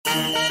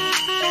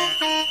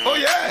Oh,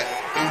 yeah.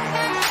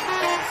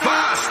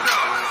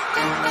 Five-star.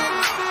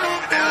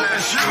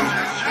 LSU.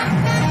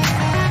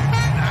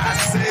 I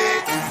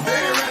said, they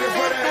ain't ready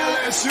for the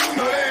LSU.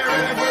 No, they ain't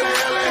ready for the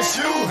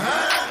LSU,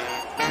 huh?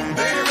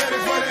 They ain't ready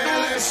for the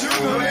LSU.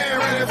 No, they ain't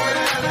ready for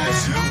the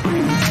LSU.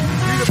 We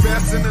the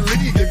best in the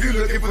league if you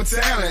looking for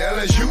talent.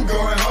 LSU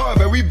going hard,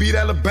 but we beat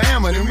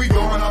Alabama, then we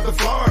going off to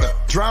Florida.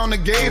 Drown the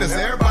Gators,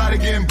 everybody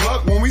getting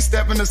bucked when we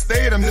step in the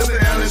stadium. This is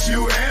the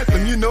LSU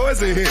anthem, you know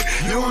it's a hit.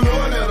 You don't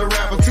know another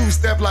rapper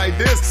two-step like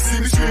this.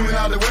 See me screaming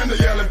out the window,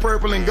 yelling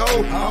purple and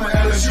gold. I'm an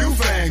LSU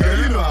fan, girl,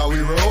 you know how we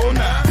roll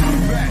now.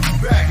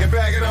 Back and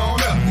back it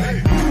on up.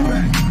 Hey,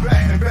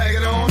 back and back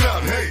it on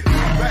up. Hey,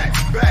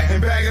 back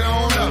and back it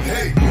on up.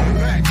 Hey,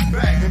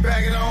 back and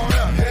back it on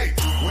up. Hey,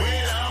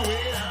 way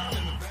down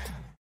in the back.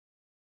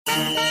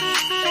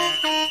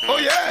 Oh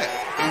yeah.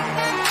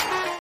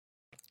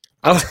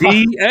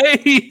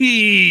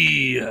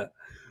 Hey,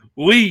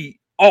 we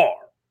are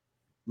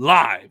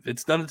live.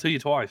 It's done it to you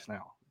twice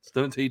now.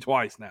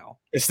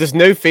 It's this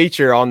new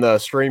feature on the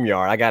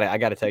StreamYard. I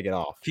got to take it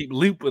off. Keep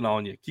looping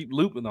on you.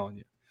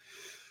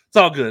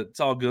 It's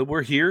all good.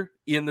 We're here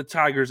in the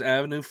Tigers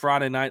Avenue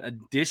Friday night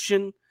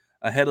edition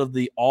ahead of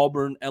the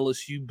Auburn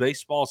LSU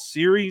baseball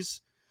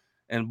series.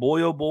 And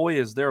boy, oh boy,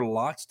 is there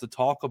lots to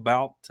talk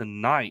about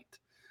tonight.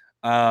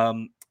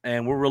 And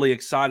we're really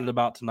excited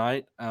about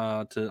tonight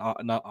to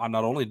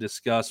not only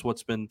discuss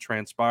what's been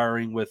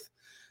transpiring with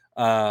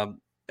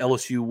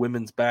LSU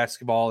women's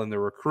basketball and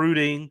their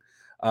recruiting.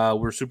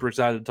 We're super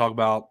excited to talk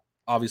about,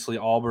 obviously,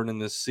 Auburn in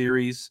this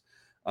series.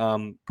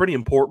 Pretty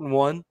important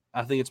one.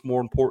 I think it's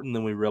more important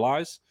than we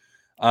realize.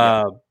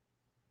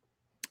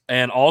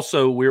 And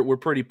also, we're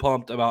pretty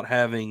pumped about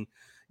having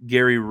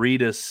Gary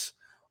Redus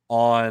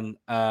on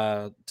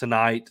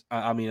tonight.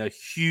 I mean, a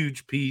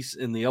huge piece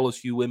in the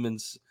LSU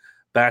women's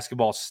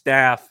basketball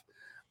staff.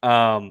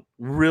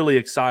 Really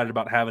excited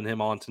about having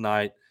him on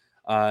tonight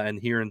and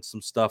hearing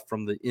some stuff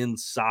from the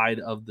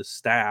inside of the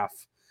staff.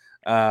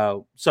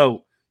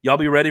 So y'all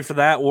be ready for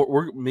that.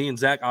 Me and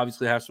Zach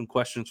obviously have some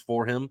questions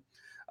for him.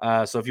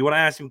 So if you want to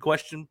ask him a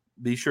question,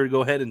 be sure to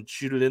go ahead and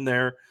shoot it in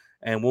there,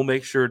 and we'll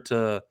make sure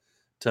to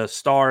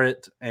star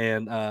it,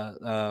 and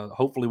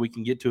hopefully we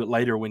can get to it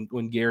later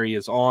when Gary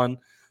is on.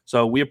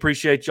 So we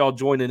appreciate y'all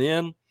joining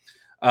in.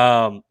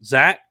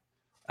 Zach,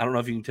 I don't know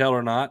if you can tell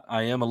or not,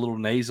 I am a little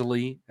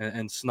nasally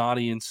and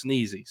snotty and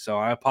sneezy, so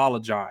I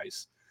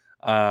apologize.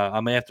 I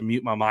may have to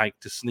mute my mic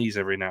to sneeze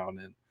every now and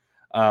then.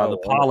 The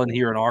pollen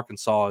here in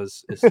Arkansas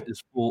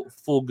is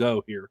full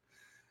go here.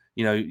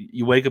 You know,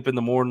 you wake up in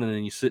the morning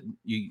and you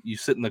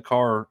sit in the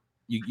car,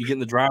 you get in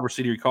the driver's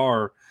seat of your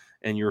car,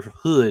 and your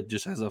hood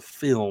just has a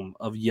film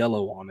of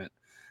yellow on it.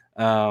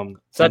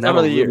 It's that time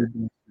of the year.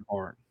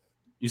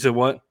 You said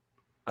what?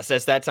 I said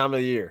it's that time of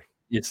the year.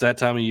 It's that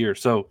time of year.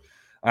 So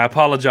I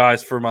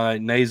apologize for my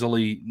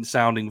nasally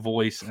sounding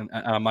voice, and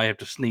I might have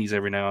to sneeze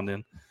every now and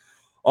then.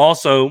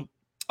 Also,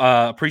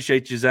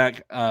 appreciate you,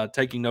 Zach,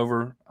 taking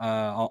over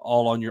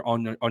all on your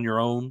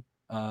own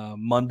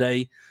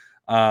Monday.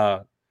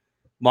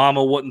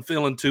 Mama wasn't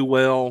feeling too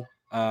well,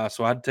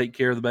 so I had to take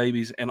care of the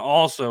babies. And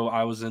also,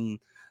 I was in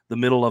the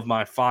middle of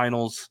my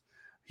finals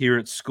here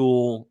at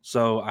school,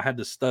 so I had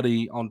to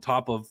study on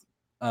top of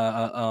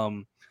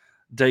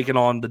taking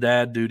on the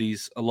dad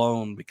duties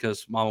alone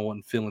because Mama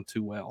wasn't feeling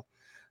too well.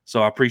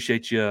 So I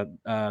appreciate you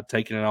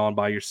taking it on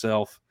by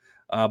yourself.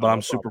 But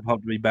I'm super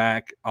pumped to be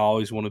back. I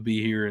always want to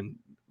be here and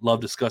love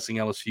discussing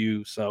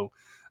LSU. So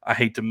I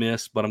hate to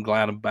miss, but I'm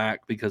glad I'm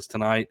back because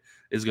tonight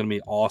is going to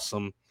be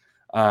awesome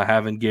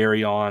having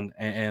Gary on.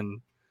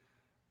 And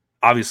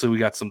obviously we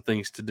got some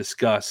things to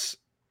discuss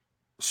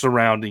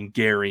surrounding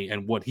Gary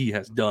and what he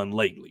has done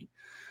lately.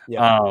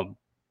 Yeah.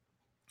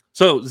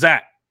 So,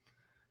 Zach,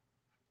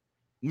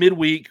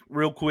 midweek,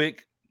 real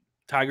quick,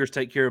 Tigers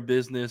take care of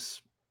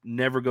business.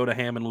 Never go to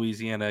Hammond,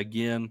 Louisiana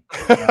again.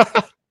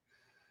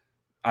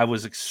 I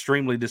was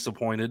extremely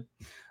disappointed.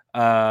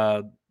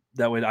 That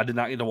way I did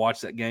not get to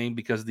watch that game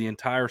because the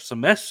entire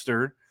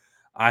semester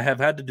I have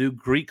had to do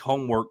Greek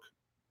homework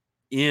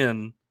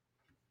in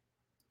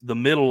the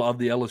middle of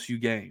the LSU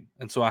game.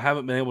 And so I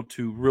haven't been able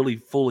to really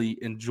fully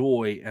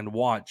enjoy and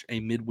watch a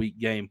midweek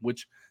game,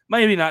 which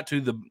maybe not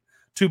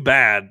too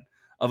bad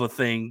of a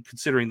thing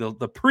considering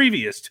the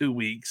previous 2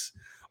 weeks.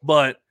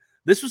 But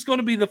this was going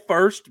to be the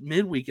first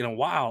midweek in a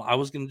while. I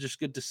was going to just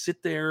get to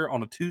sit there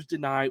on a Tuesday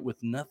night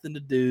with nothing to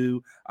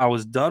do. I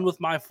was done with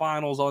my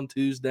finals on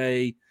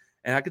Tuesday,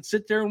 and I could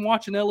sit there and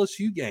watch an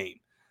LSU game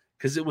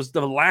because it was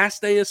the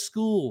last day of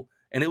school,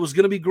 and it was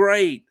going to be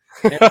great.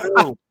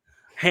 And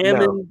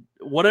Hammond,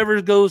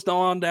 whatever goes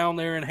on down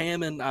there in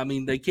Hammond, I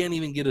mean, they can't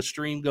even get a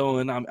stream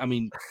going. I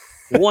mean,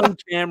 one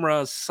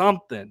camera,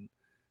 something.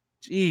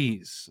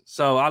 Jeez.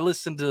 So I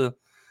listened to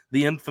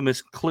the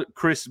infamous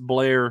Chris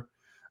Blair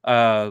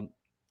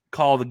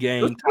call the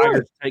game.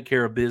 Tigers take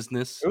care of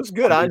business. It was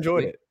good. I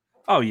enjoyed it.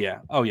 Oh yeah.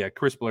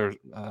 Chris Blair's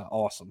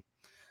awesome.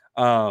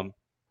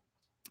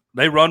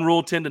 They run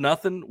rule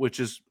 10-0, which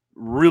is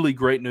really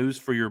great news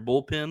for your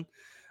bullpen.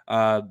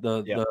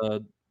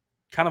 The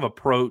kind of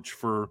approach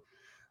for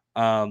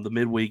The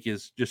midweek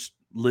is just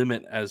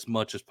limit as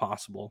much as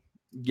possible.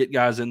 Get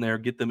guys in there,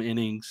 get them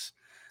innings,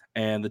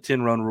 and the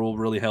 10-run rule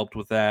really helped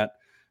with that.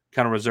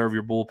 Kind of reserve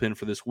your bullpen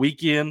for this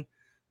weekend.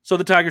 So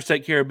the Tigers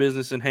take care of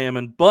business in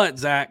Hammond. But,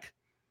 Zach,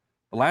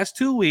 the last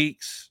 2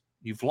 weeks,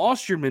 you've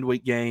lost your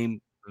midweek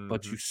game,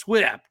 but you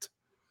swept.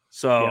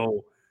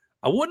 So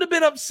I wouldn't have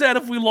been upset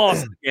if we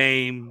lost the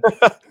game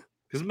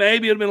because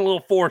maybe it would have been a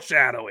little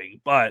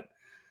foreshadowing. But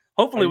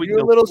hopefully we can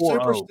go a little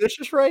 4-0.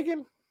 superstitious,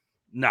 Reagan?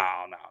 No.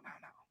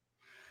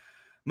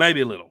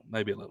 Maybe a little.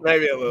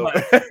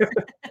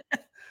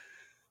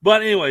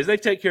 But anyways, they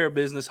take care of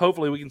business.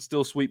 Hopefully we can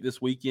still sweep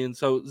this weekend.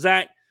 So,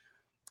 Zach,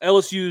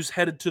 LSU's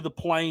headed to the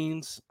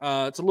Plains.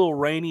 It's a little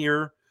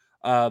rainier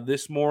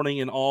this morning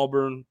in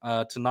Auburn.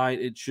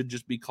 Tonight it should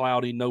just be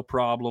cloudy, no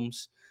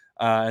problems.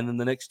 And then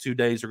the next 2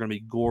 days are going to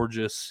be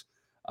gorgeous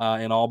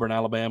in Auburn,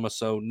 Alabama.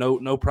 So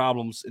no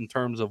problems in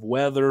terms of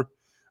weather.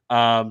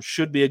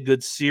 Should be a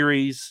good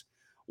series.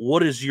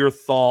 What is your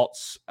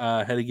thoughts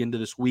heading into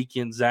this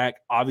weekend, Zach?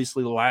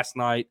 Obviously, last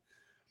night,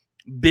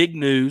 big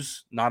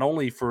news, not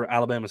only for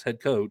Alabama's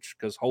head coach,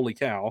 because holy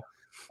cow,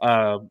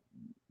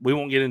 we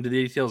won't get into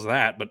the details of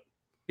that, but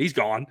he's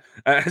gone,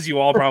 as you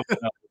all probably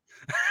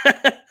know.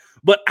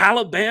 But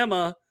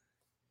Alabama,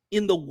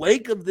 in the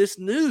wake of this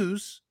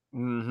news,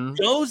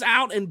 goes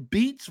out and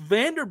beats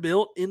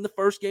Vanderbilt in the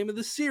first game of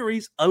the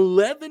series,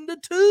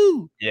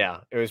 11-2. Yeah,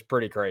 it was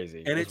pretty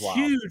crazy. And it's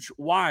huge.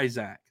 Why,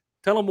 Zach?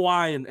 Tell them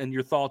why and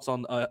your thoughts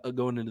on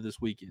going into this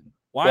weekend.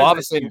 Why? Well,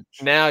 obviously,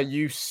 now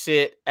you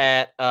sit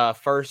at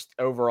first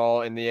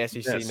overall in the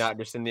SEC, Yes. not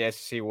just in the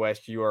SEC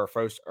West. You are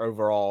first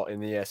overall in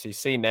the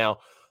SEC now.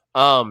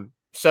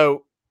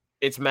 So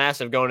it's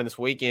massive going in this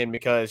weekend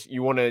because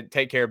you want to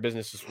take care of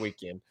business this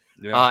weekend.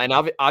 Yeah. And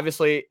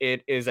obviously,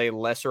 it is a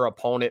lesser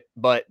opponent,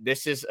 but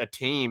this is a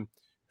team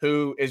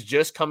who is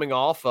just coming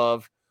off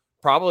of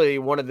probably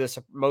one of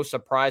the most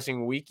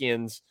surprising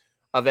weekends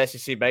of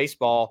SEC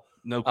baseball.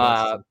 No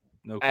question.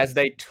 As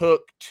they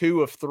took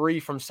 2 of 3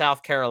 from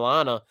South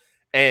Carolina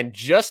and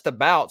just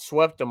about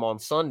swept them on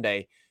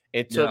Sunday.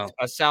 It took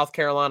a South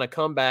Carolina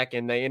comeback,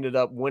 and they ended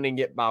up winning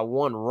it by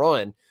 1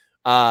 run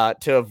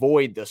to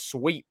avoid the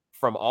sweep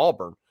from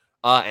Auburn.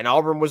 And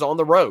Auburn was on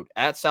the road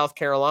at South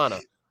Carolina.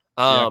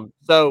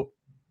 So,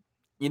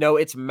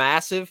 it's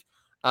massive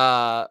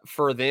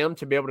for them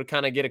to be able to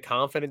kind of get a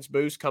confidence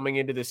boost coming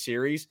into the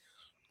series.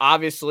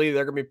 Obviously,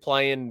 they're going to be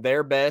playing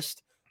their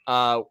best.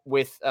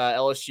 With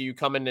LSU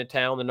coming to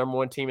town, the number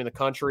 1 team in the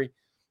country,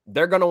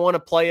 they're going to want to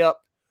play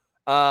up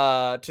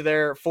to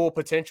their full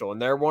potential,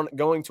 and they're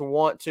going to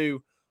want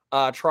to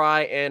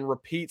try and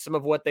repeat some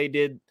of what they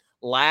did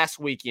last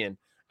weekend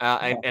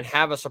and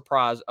have a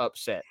surprise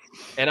upset.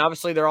 And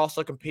obviously, they're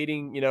also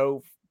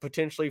competing,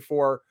 potentially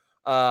for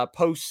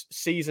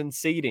postseason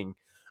seeding.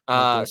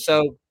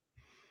 So,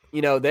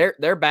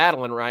 they're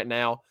battling right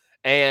now,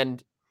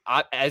 and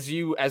as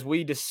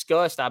we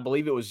discussed, I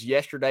believe it was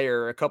yesterday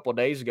or a couple of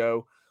days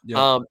ago,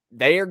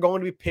 they are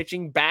going to be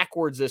pitching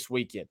backwards this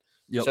weekend.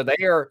 So they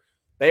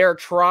are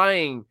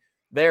trying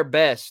their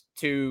best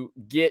to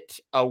get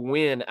a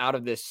win out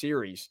of this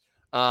series.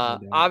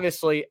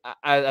 Obviously,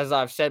 as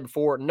I've said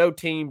before, no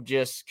team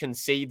just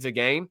concedes a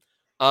game.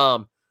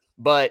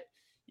 But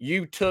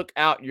you took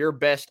out your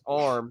best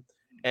arm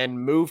and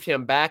moved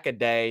him back a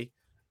day,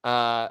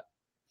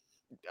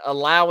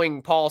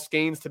 allowing Paul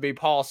Skeens to be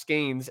Paul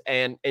Skeens,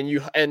 and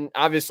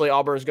obviously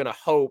Auburn is going to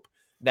hope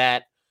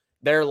that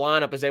their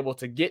lineup is able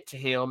to get to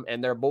him,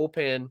 and their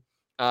bullpen,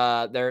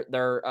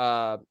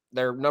 their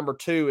number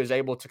 2 is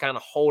able to kind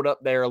of hold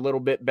up there a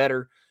little bit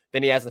better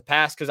than he has in the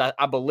past. Because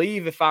I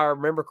believe, if I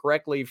remember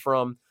correctly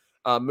from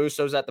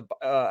Musso's at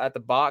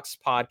the Box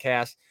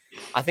podcast,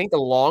 I think the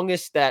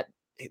longest that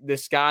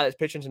this guy that's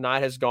pitching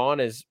tonight has gone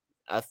is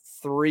a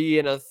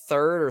 3 1/3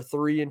 or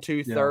 3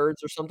 2/3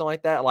 or something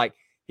like that. Like,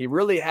 he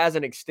really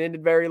hasn't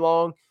extended very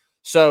long.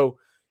 So,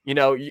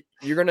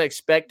 you're going to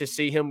expect to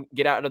see him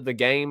get out of the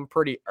game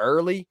pretty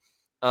early,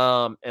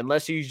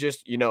 unless he's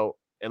just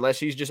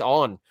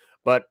on.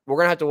 But we're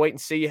going to have to wait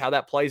and see how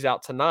that plays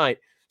out tonight.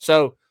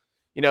 So,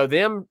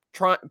 them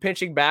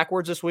pitching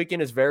backwards this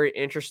weekend is very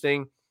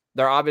interesting.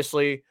 They're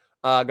obviously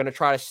going to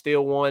try to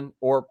steal 1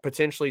 or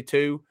potentially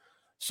 2.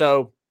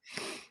 So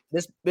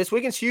this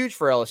weekend's huge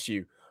for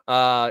LSU.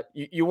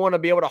 You want to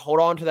be able to hold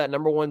on to that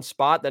number 1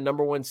 spot, that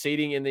number 1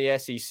 seeding in the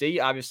SEC.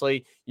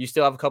 Obviously, you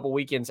still have a couple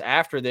weekends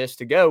after this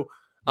to go.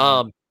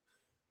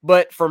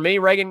 But for me,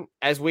 Reagan,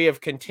 as we have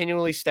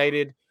continually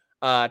stated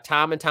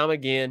time and time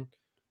again,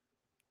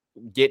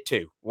 get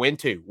 2, win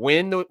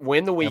the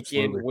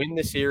weekend, Absolutely. win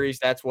the series.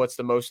 That's what's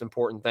the most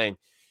important thing.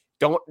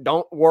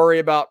 Don't worry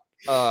about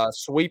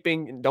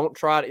sweeping. Don't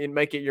try to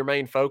make it your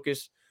main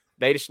focus.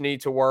 They just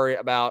need to worry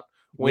about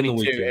winning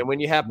 2. And when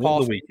you have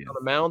Paul on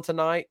the mound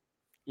tonight,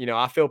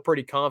 I feel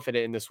pretty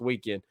confident in this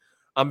weekend.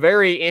 I'm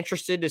very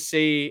interested to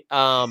see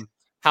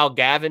how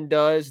Gavin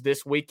does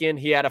this weekend.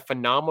 He had a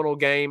phenomenal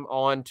game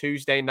on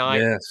Tuesday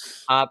night.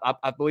 Yes.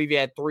 I believe he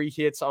had 3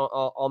 hits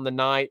on the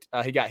night.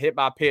 He got hit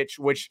by a pitch,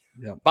 which,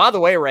 Yep. by the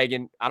way,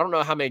 Reagan, I don't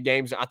know how many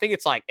games. I think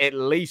it's like at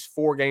least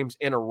 4 games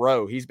in a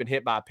row he's been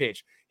hit by a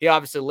pitch. He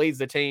obviously leads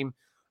the team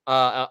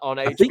on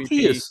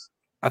HBP.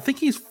 I think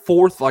he's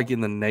 4th, like, in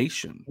the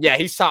nation. Yeah,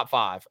 he's top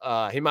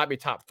 5. He might be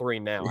top 3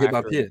 now hit by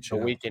after pitch, the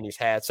weekend he's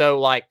had. So,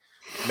 like,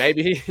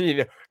 maybe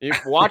you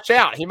watch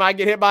out. He might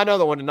get hit by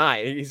another one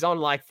tonight. He's on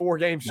like 4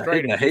 games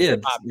straight. In the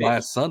head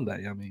last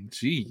Sunday. I mean,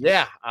 geez.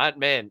 Yeah,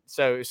 man.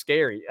 So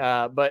scary.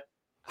 But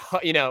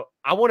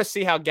I want to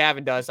see how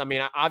Gavin does. I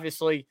mean,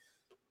 obviously,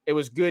 it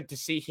was good to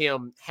see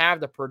him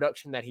have the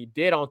production that he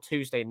did on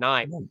Tuesday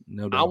night.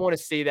 No doubt. I want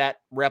to see that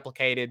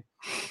replicated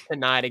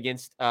tonight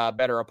against a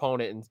better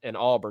opponent in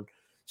Auburn.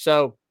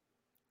 So,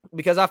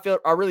 because I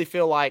really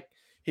feel like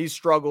he's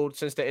struggled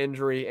since the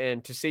injury,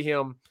 and to see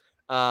him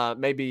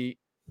maybe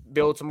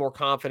build some more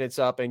confidence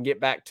up and get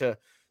back to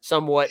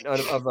somewhat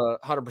of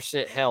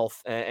 100%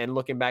 health and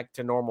looking back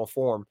to normal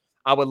form,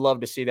 I would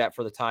love to see that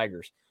for the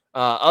Tigers.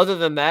 Other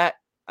than that,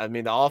 I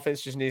mean, the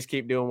offense just needs to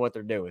keep doing what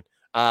they're doing.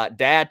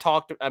 Dad,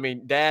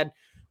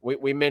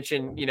 we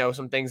mentioned,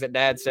 some things that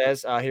Dad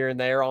says here and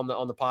there on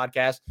the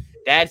podcast.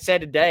 Dad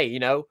said today,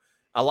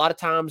 a lot of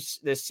times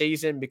this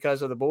season,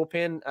 because of the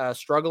bullpen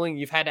struggling,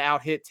 you've had to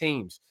out-hit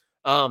teams.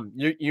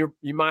 You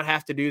might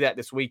have to do that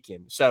this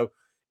weekend. So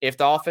if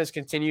the offense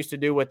continues to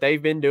do what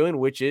they've been doing,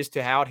 which is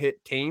to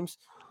out-hit teams,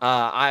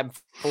 I'm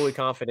fully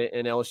confident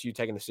in LSU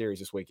taking the series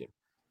this weekend.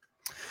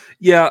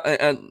 Yeah,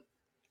 and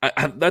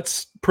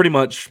that's pretty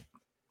much.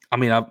 I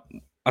mean,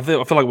 I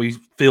feel like we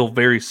feel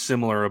very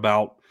similar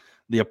about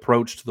the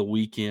approach to the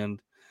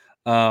weekend.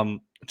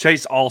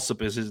 Chase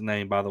Alsop is his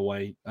name, by the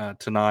way.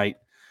 Tonight,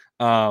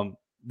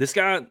 this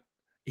guy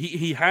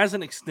he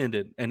hasn't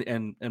extended,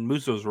 and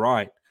Muso's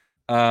right,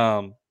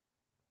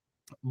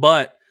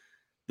 but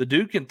the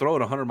dude can throw it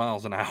 100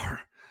 miles an hour.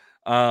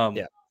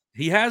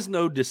 He has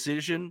no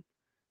decision.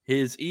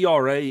 His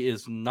ERA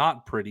is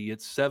not pretty.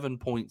 It's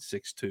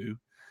 7.62.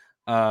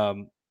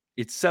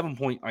 It's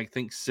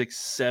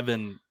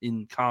 7.67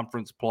 in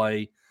conference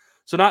play.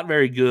 So not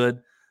very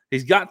good.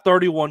 He's got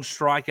 31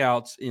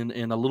 strikeouts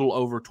in a little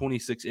over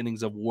 26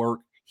 innings of work.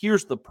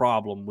 Here's the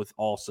problem with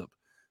Alsop.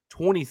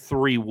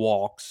 23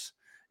 walks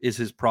is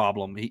his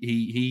problem.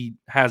 He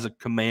has a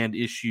command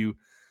issue.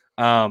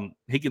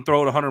 He can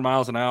throw it 100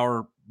 miles an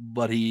hour,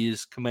 but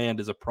his command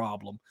is a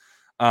problem.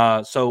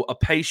 So a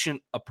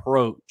patient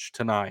approach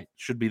tonight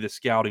should be the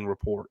scouting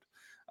report.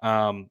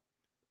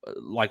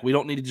 Like, we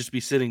don't need to just be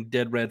sitting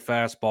dead red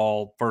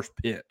fastball first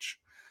pitch.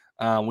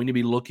 We need to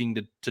be looking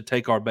to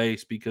take our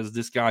base, because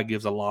this guy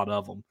gives a lot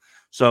of them.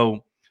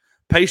 So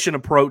patient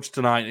approach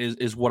tonight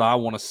is what I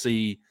want to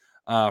see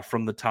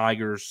from the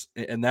Tigers,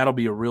 and that'll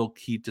be a real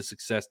key to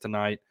success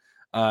tonight.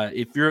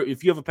 If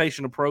you have a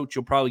patient approach,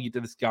 you'll probably get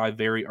to this guy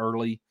very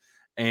early,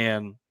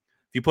 and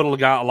if you put a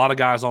lot of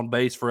guys on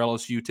base for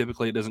LSU,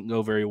 typically it doesn't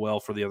go very well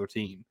for the other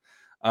team.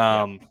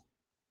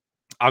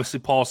 Obviously,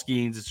 Paul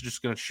Skeens is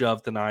just going to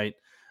shove tonight.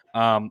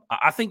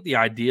 I think the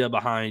idea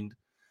behind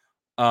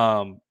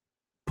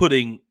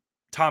putting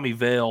Tommy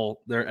Vale,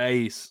 their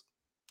ace,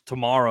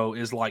 tomorrow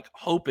is like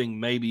hoping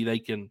maybe they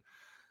can,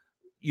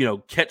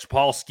 catch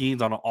Paul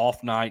Skeens on an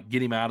off night,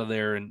 get him out of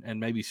there, and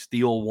maybe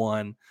steal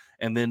one,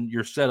 and then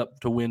you're set up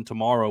to win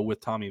tomorrow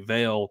with Tommy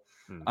Vale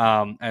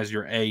as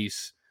your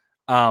ace.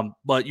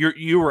 But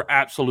you were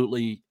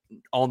absolutely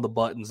on the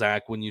button,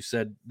 Zach, when you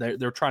said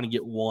they're trying to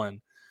get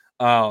one.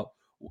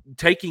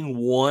 Taking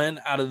one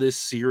out of this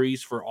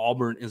series for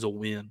Auburn is a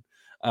win,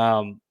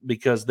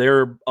 because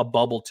they're a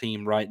bubble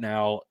team right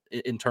now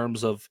in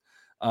terms of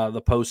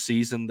the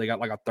postseason. They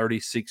got like a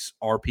 36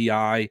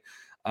 RPI.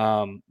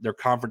 Their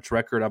conference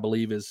record, I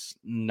believe, is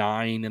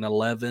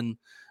 9-11.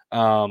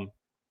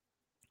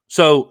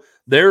 So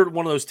they're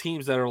one of those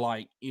teams that are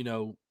like,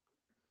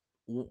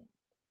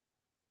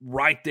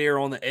 right there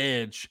on the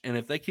edge. And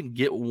if they can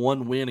get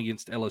one win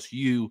against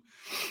LSU,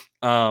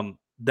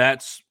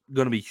 that's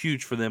going to be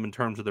huge for them in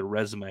terms of their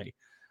resume.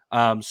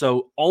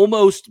 So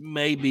almost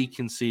maybe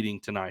conceding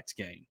tonight's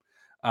game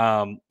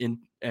and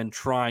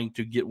trying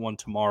to get one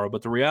tomorrow.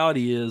 But the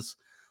reality is,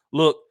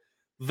 look,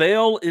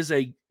 Vale is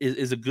a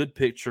good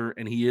pitcher,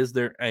 and he is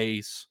their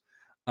ace.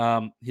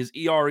 His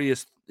ERA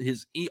is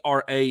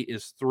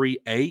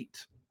 3.8.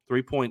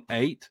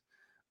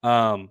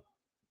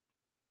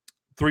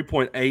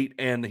 3.8,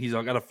 and he's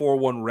got a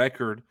 4.1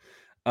 record.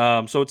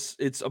 So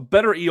it's a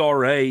better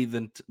ERA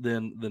than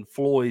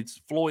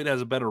Floyd's. Floyd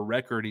has a better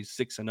record. He's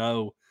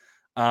 6-0.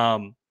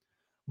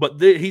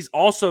 But he's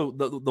also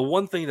the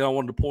one thing that I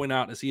wanted to point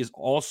out is he is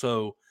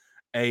also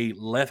a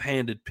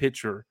left-handed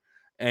pitcher,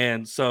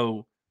 and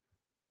so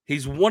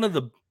he's one of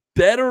the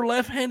better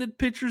left-handed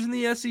pitchers in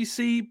the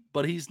SEC.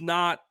 But he's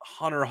not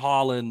Hunter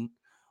Holland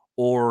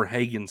or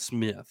Hagen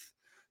Smith.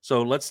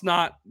 So let's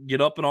not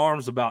get up in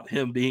arms about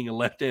him being a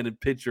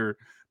left-handed pitcher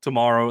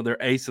tomorrow. They're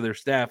ace of their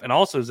staff. And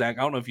also, Zach,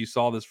 I don't know if you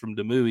saw this from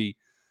Demouy.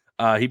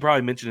 He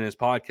probably mentioned in his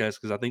podcast,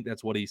 because I think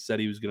that's what he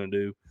said he was going to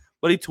do.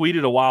 but he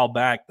tweeted a while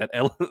back that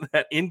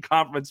that in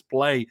conference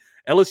play,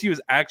 LSU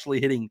is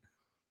actually hitting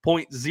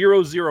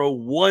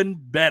 .001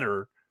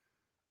 better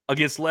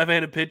against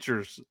left-handed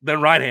pitchers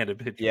than right-handed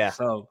pitchers. Yeah.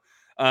 So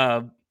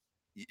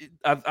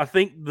I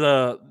think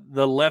the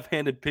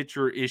left-handed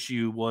pitcher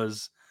issue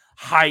was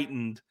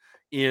heightened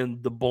in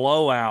the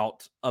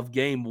blowout of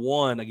game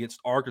 1 against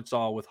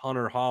Arkansas with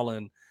Hunter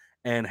Holland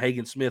and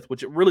Hagen Smith,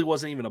 which it really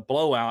wasn't even a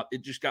blowout.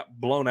 It just got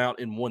blown out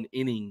in one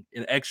inning,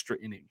 in extra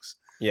innings.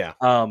 Yeah.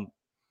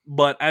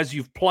 But as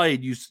you've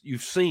played,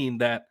 you've seen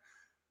that,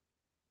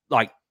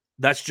 like,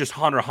 that's just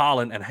Hunter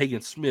Holland and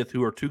Hagen Smith,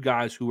 who are two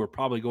guys who are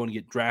probably going to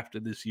get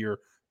drafted this year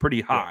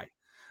pretty high.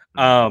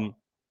 Yeah.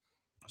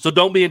 So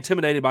don't be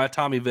intimidated by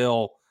Tommy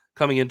Vale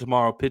coming in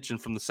tomorrow pitching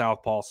from the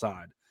southpaw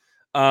side.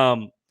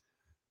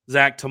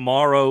 Zach,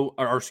 tomorrow,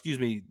 or excuse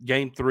me,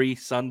 game 3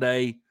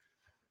 Sunday,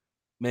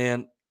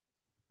 man,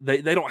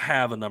 they don't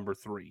have a number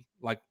 3.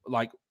 Like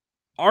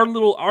our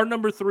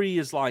number 3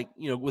 is, like,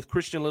 with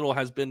Christian Little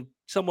has been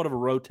somewhat of a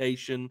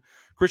rotation.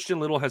 Christian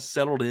Little has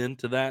settled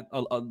into that,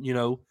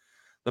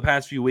 the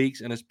past few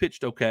weeks and has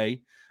pitched okay.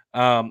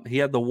 He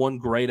had the one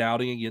great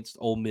outing against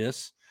Ole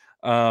Miss.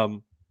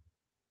 But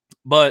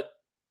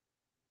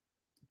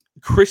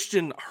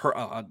Christian,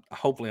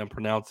 hopefully I'm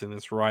pronouncing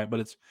this right,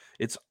 but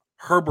it's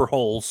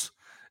Herberholz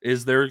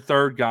is their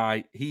third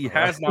guy. He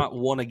has not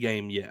won a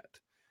game yet.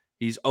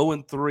 He's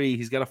 0-3.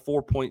 He's got a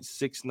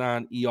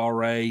 4.69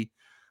 ERA.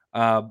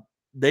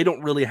 They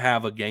don't really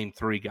have a game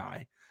 3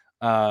 guy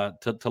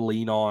to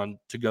lean on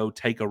to go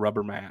take a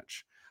rubber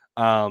match.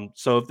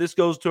 So if this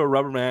goes to a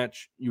rubber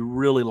match, you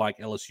really like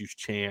LSU's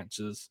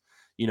chances.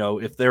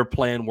 If their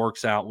plan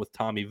works out with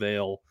Tommy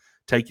Vale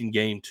taking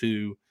game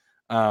 2,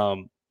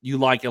 you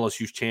like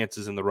LSU's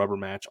chances in the rubber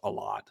match a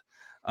lot.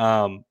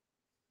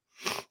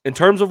 In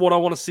terms of what I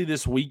want to see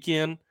this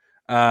weekend,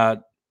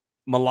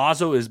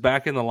 Milazzo is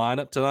back in the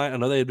lineup tonight. I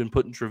know they had been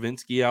putting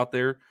Travinsky out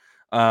there.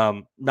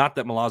 Not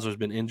that Milazzo has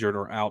been injured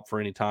or out for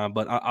any time,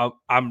 but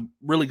I'm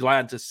really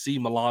glad to see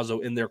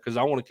Milazzo in there because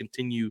I want to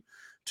continue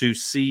to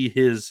see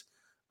his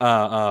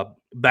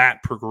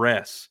bat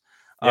progress.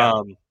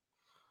 Yeah.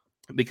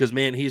 Because,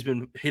 man, he's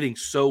been hitting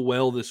so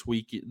well this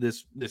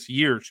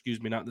year,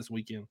 not this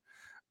weekend.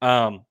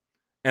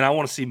 And I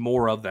want to see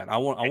more of that.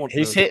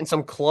 He's hitting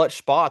some clutch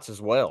spots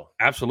as well.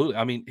 Absolutely.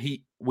 I mean,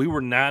 we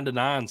were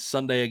 9-9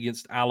 Sunday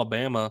against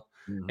Alabama,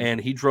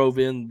 and he drove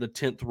in the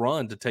 10th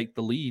run to take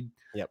the lead.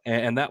 Yep.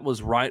 And that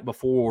was right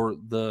before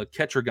the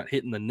catcher got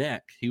hit in the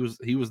neck. He was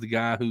the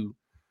guy who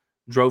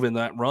drove in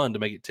that run to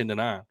make it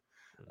 10-9.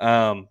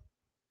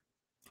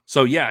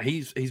 So yeah,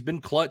 he's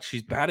been clutch.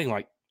 He's batting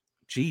like,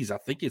 I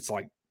think it's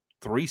like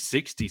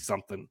 360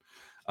 something.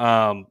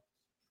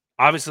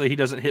 Obviously he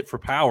doesn't hit for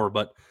power,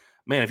 but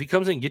man, if he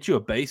comes in and gets you a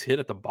base hit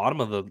at the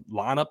bottom of the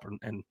lineup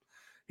and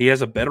he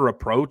has a better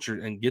approach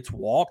and gets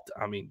walked,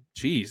 I mean,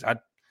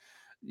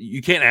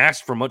 you can't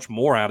ask for much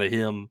more out of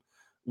him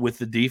with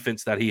the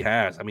defense that he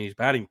has. I mean, he's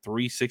batting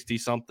 360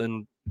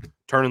 something,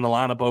 turning the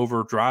lineup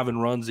over, driving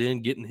runs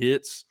in, getting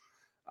hits.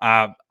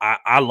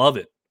 I love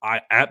it.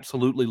 I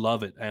absolutely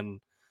love it. And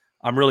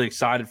I'm really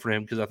excited for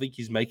him because I think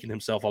he's making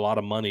himself a lot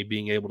of money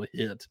being able to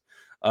hit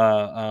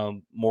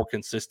more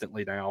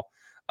consistently now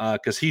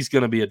because he's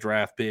going to be a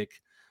draft pick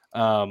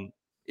in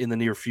the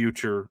near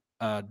future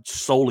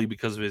solely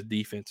because of his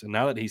defense. And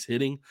now that he's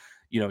hitting,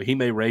 he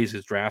may raise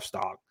his draft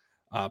stock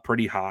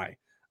pretty high.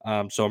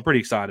 So I'm pretty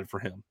excited for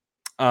him.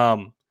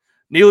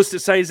 Needless to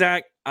say,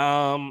 Zach,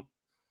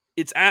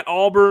 it's at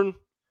Auburn.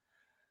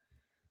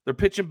 They're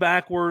pitching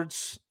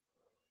backwards.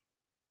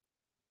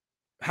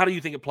 How do you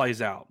think it plays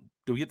out?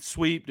 Do we get the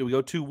sweep? Do we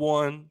go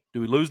 2-1?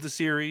 Do we lose the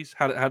series?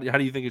 How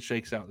do you think it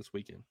shakes out this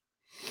weekend?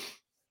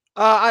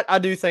 I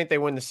do think they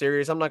win the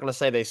series. I'm not going to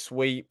say they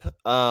sweep.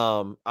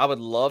 I would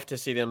love to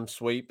see them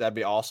sweep. That'd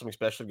be awesome,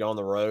 especially go on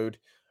the road.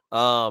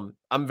 I'm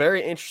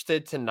very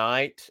interested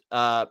tonight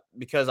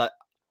because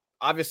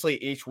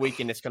obviously each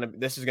weekend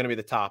this is going to be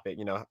the topic.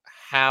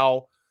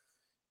 How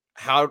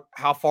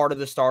far do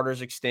the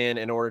starters extend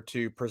in order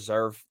to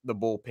preserve the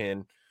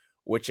bullpen,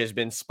 which has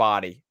been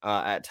spotty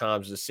at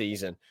times this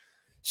season.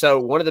 So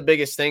one of the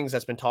biggest things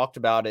that's been talked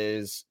about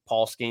is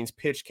Paul Skeen's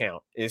pitch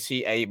count. Is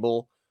he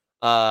able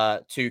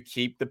to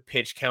keep the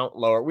pitch count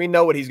lower? We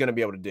know what he's going to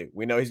be able to do.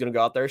 We know he's going to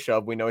go out there and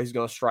shove. We know he's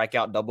going to strike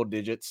out double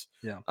digits.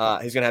 Yeah.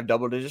 He's going to have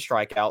double-digit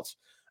strikeouts.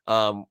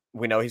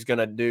 We know he's going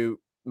to do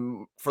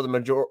for the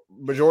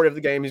majority of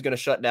the game. He's going to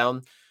shut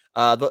down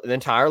the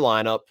entire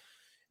lineup.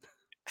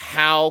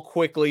 How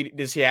quickly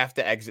does he have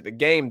to exit the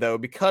game, though,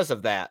 because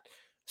of that?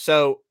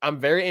 So I'm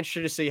very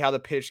interested to see how the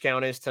pitch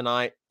count is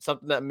tonight.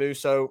 Something that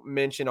Musso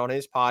mentioned on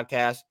his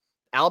podcast.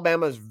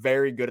 Alabama is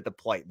very good at the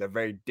plate. They're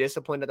very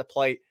disciplined at the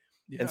plate.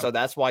 Yeah. And so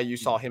that's why you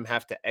saw him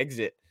have to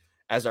exit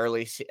as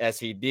early as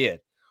he did.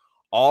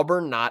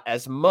 Auburn, not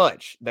as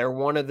much. They're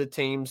one of the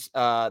teams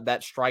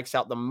that strikes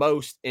out the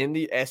most in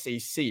the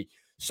SEC.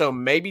 So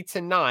maybe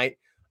tonight,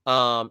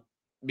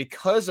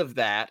 because of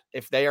that,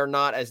 if they are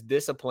not as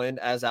disciplined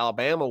as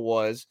Alabama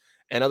was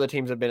and other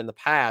teams have been in the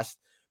past,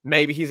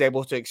 maybe he's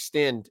able to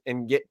extend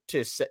and get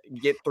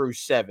through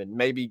 7,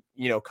 maybe,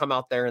 come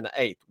out there in the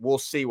 8th. We'll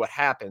see what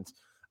happens.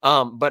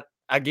 But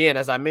again,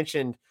 as I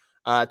mentioned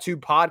 2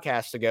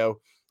 podcasts ago,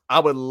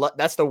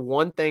 that's the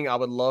one thing I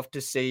would love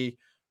to see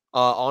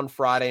on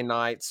Friday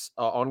nights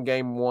on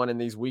game 1 in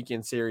these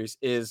weekend series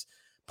is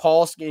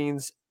Paul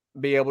Skeens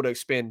be able to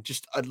expend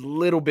just a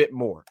little bit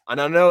more. And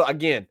I know,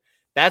 again,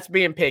 that's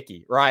being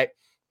picky, right?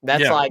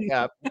 That's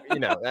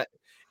that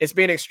it's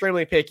being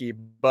extremely picky,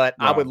 but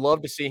I would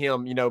love to see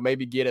him,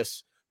 maybe get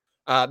us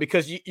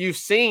because you've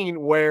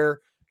seen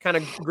where kind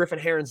of Griffin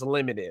Herron's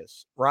limit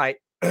is, right?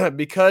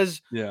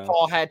 Because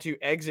Paul had to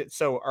exit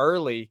so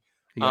early.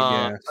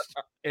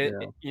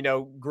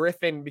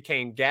 Griffin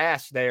became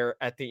gassed there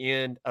at the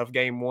end of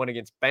game 1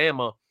 against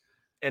Bama,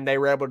 and they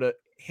were able to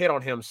hit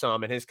on him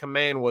some, and his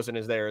command wasn't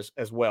as there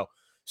as well.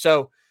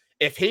 So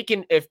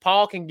if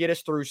Paul can get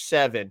us through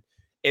 7,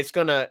 it's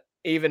going to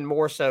even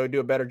more so do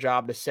a better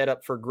job to set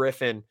up for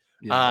Griffin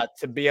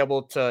to be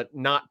able to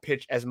not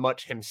pitch as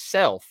much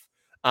himself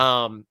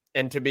and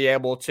to be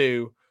able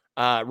to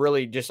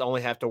really just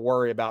only have to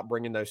worry about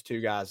bringing those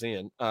 2 guys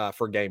in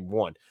for game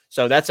 1.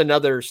 So that's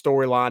another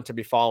storyline to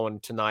be following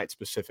tonight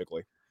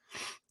specifically.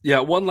 Yeah,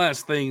 one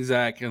last thing,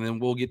 Zach, and then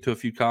we'll get to a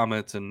few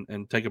comments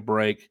and take a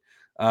break.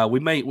 We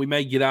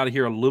may get out of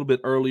here a little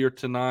bit earlier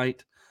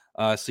tonight,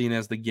 seeing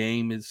as the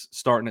game is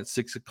starting at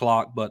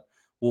 6:00. But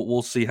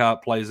we'll see how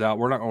it plays out.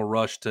 We're not going to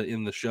rush to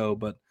end the show,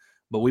 but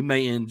we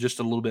may end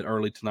just a little bit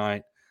early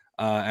tonight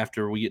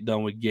after we get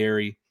done with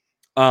Gary.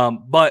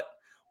 But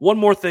one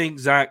more thing,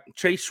 Zach.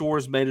 Chase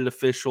Shores made it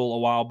official a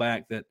while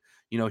back that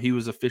he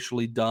was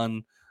officially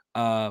done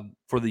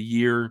for the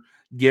year.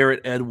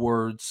 Garrett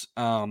Edwards.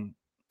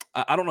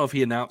 I don't know if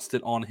he announced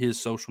it on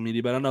his social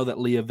media, but I know that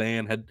Leah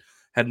Van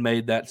had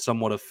made that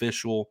somewhat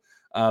official.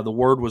 The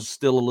word was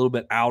still a little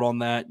bit out on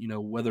that,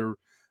 whether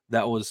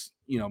that was,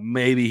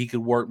 maybe he could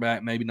work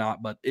back, maybe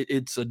not, but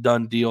it's a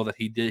done deal that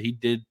he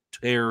did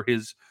tear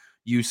his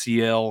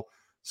UCL.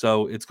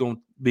 So it's going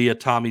to be a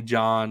Tommy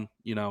John,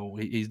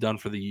 he's done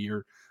for the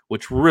year,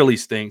 which really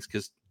stinks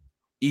because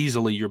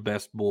easily your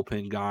best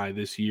bullpen guy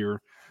this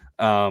year.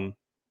 But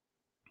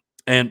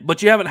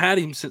you haven't had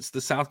him since the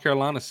South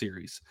Carolina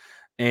series.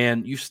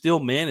 And you still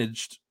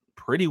managed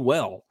pretty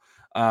well.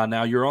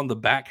 Now you're on the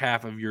back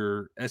half of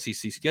your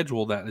SEC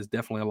schedule that is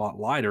definitely a lot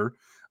lighter.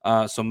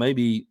 So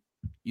maybe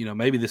the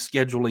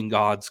scheduling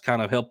gods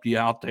kind of helped you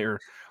out there.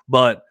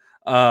 But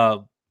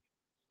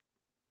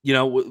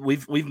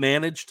we've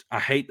managed. I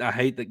hate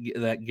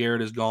that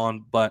Garrett is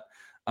gone, but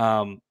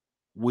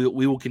we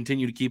will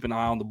continue to keep an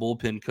eye on the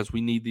bullpen because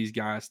we need these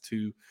guys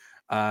to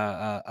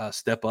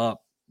step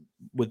up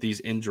with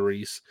these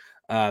injuries.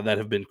 That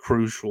have been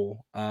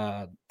crucial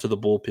to the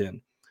bullpen.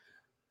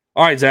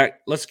 All right, Zach,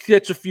 let's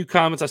catch a few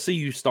comments. I see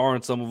you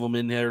starring some of them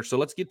in there. So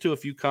let's get to a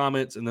few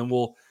comments, and then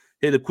we'll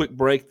hit a quick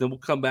break. Then we'll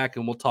come back,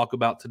 and we'll talk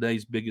about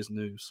today's biggest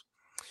news.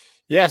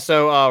 Yeah,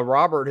 so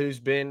Robert, who's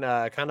been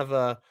kind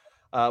of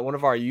one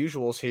of our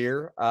usuals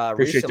here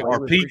recently, we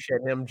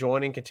appreciate him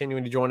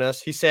continuing to join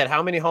us. He said,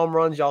 how many home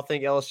runs y'all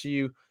think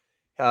LSU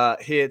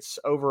hits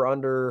over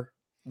under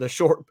the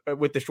short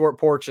with the short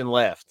porch and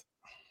left?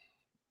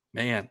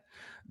 Man,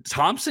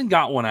 Thompson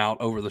got one out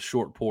over the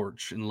short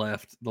porch and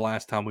left the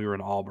last time we were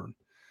in Auburn.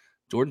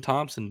 Jordan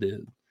Thompson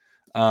did.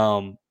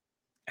 I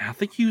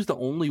think he was the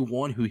only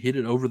one who hit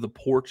it over the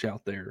porch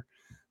out there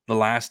the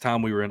last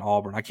time we were in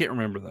Auburn. I can't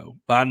remember though,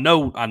 but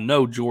I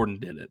know Jordan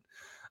did it.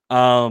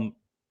 I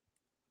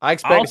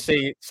expect to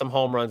see some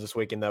home runs this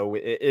weekend though.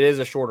 It is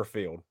a shorter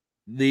field.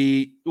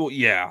 The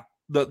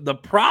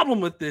problem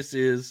with this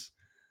is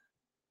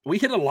we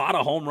hit a lot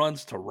of home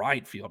runs to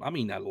right field. I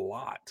mean, a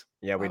lot.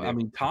 Yeah, we do. I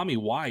mean, Tommy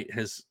White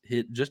has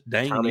hit just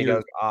dang Tommy near.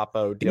 Goes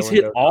Oppo. He's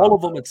hit all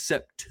of them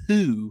except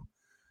 2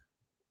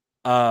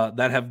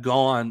 that have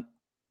gone.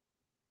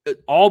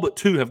 All but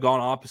 2 have gone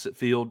opposite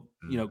field.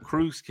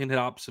 Cruz can hit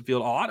opposite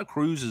field. A lot of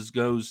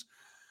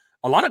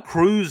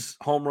Cruz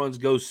home runs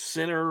go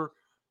center,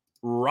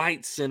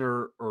 right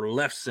center, or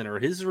left center.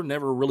 His are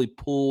never really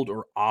pulled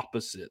or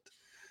opposite.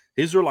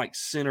 His are like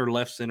center,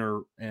 left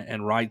center,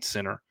 and right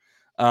center.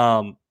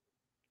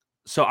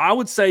 So I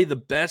would say the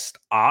best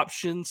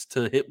options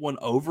to hit one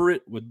over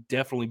it would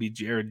definitely be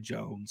Jared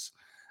Jones.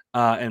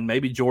 And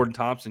maybe Jordan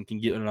Thompson can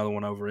get another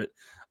one over it.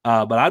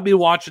 But I'd be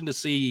watching to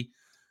see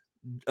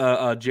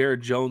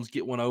Jared Jones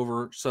get one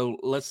over. So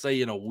let's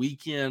say in a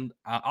weekend,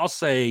 I'll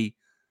say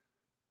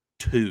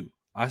 2.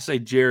 I say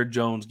Jared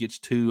Jones gets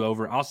 2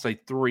 over. I'll say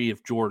 3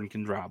 if Jordan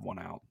can drive one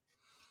out.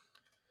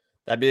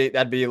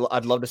 That'd be.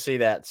 I'd love to see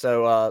that.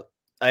 So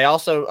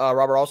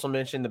Robert also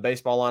mentioned the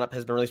baseball lineup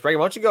has been released. Reagan,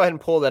 why don't you go ahead and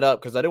pull that up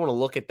because I do want to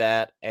look at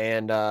that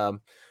and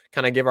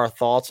kind of give our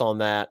thoughts on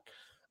that.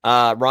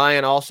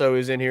 Ryan also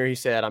is in here. He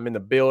said, I'm in the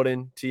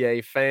building,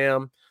 TA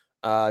fam.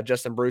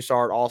 Justin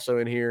Broussard also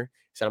in here.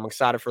 He said, I'm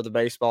excited for the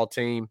baseball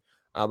team,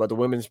 but the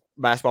women's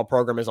basketball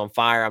program is on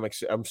fire.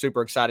 I'm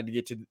super excited to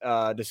get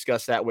to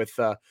discuss that with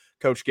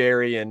Coach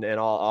Gary and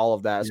all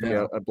of that. It's going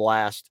to be a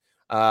blast.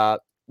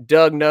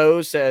 Doug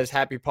Knows says,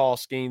 "Happy Paul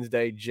Skeens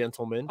Day,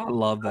 gentlemen." I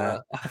love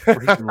that. I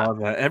freaking love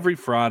that. Every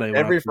Friday.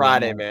 Every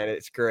Friday, man.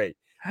 It's great.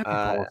 Happy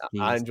Paul I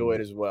Skeens enjoy Day.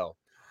 it as well.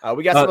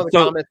 We got some other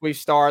comments we've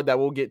starred that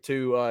we'll get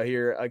to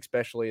here,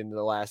 especially in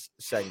the last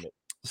segment.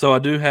 So I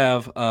do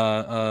have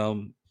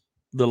the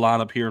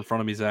lineup here in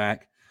front of me,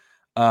 Zach.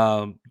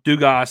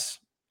 Dugas.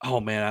 Oh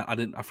man,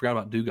 I forgot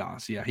about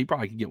Dugas. Yeah, he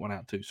probably could get one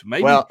out too. So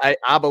maybe. Well,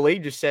 I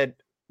believe you said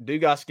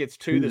Dugas gets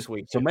 2 this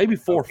weekend. So maybe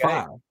 4 or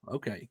 5.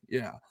 Okay,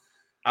 yeah.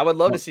 I would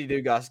love to see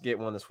Dugas get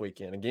one this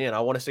weekend. Again,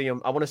 I want to see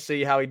him. I want to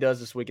see how he does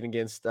this weekend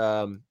against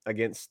the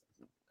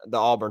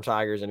Auburn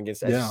Tigers and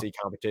against SEC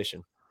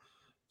competition.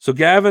 So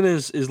Gavin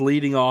is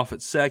leading off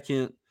at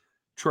second.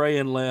 Trey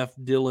in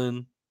left.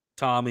 Dylan,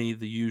 Tommy,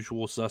 the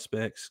usual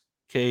suspects.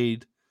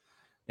 Cade,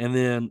 and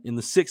then in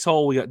the 6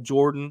 hole we got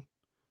Jordan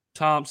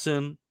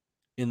Thompson.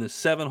 In the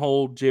 7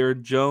 hole,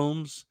 Jared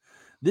Jones.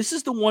 This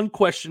is the one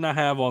question I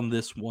have on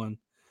this one.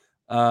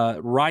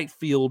 Right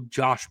field,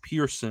 Josh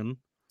Pearson.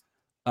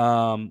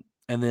 And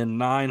then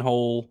 9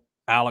 hole,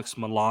 Alex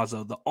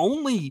Milazzo. The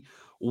only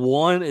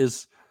one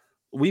is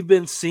we've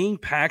been seeing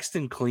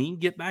Paxton Clean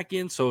get back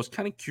in, so I was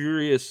kind of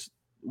curious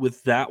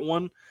with that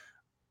one.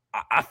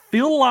 I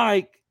feel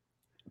like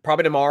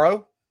probably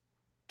tomorrow.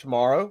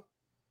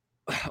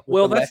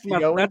 Well, that's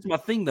my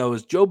thing though.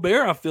 Is Joe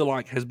Bear? I feel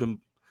like has been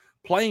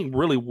playing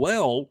really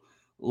well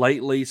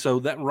lately, so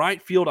that right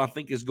field I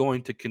think is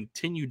going to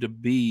continue to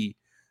be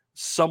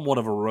somewhat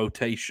of a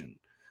rotation.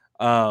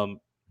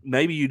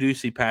 Maybe you do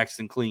see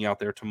Paxton Clean out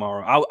there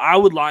tomorrow.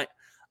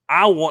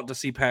 I want to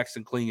see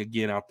Paxton Clean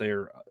again out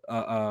there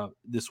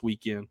this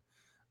weekend,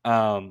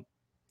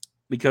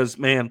 because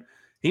man,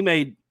 he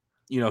made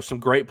some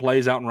great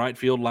plays out in right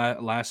field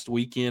last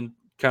weekend,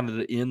 kind of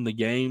to end the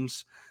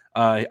games.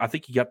 I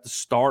think he got the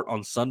start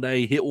on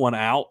Sunday, hit one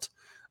out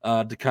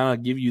to kind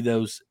of give you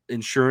those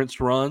insurance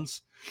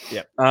runs.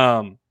 Yeah.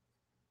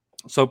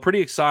 So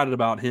pretty excited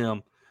about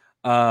him.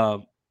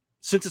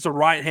 Since it's a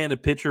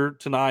right-handed pitcher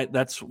tonight,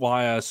 that's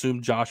why I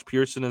assume Josh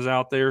Pearson is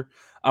out there.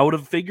 I would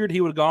have figured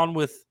he would have gone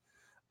with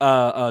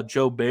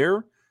Joe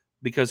Bear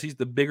because he's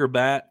the bigger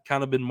bat,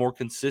 kind of been more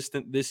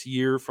consistent this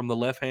year from the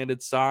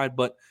left-handed side.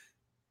 But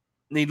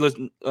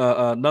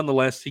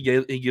nonetheless, he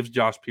gives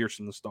Josh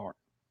Pearson the start.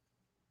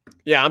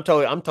 Yeah, I'm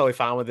totally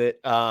fine with it.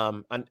 I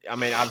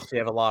mean, obviously, you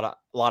have a lot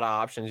of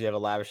options. You have a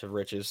lavish of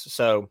riches,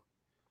 so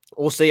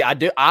we'll see. I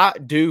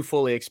do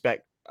fully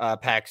expect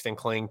Paxton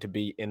Clean to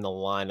be in the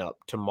lineup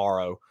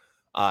tomorrow.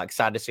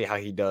 Excited to see how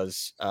he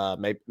does.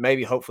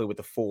 Maybe hopefully with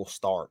a full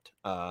start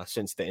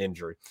since the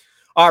injury.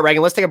 All right,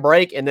 Reagan, let's take a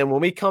break, and then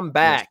when we come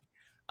back,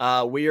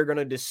 we are going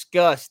to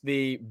discuss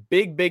the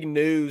big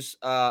news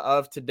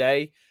of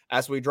today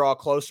as we draw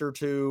closer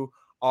to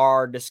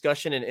our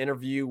discussion and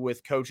interview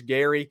with Coach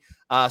Gary.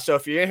 So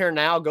if you're in here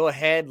now, go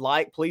ahead,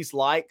 please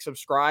like,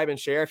 subscribe, and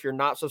share. If you're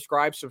not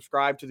subscribed,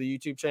 subscribe to the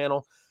YouTube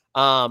channel.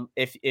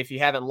 If you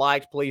haven't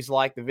liked, please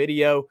like the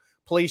video.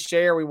 Please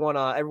share. We want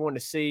everyone to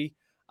see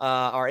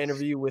our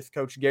interview with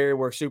Coach Gary.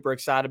 We're super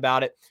excited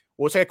about it.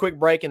 We'll take a quick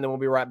break, and then we'll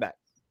be right back.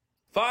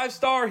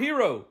 5-Star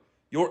Hero,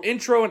 your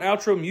intro and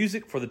outro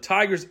music for the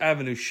Tigers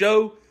Avenue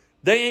show.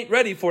 They ain't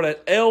ready for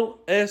that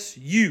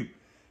LSU.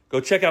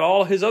 Go check out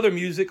all his other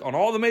music on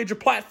all the major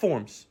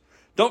platforms.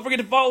 Don't forget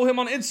to follow him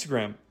on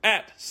Instagram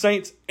at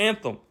Saints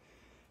Anthem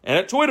and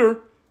at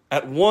Twitter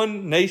at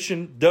One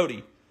Nation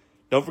Doty.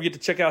 Don't forget to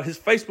check out his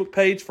Facebook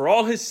page for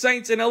all his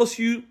Saints and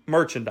LSU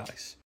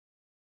merchandise.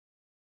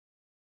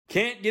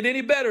 Can't get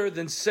any better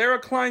than Sarah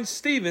Klein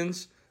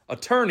Stevens,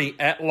 attorney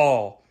at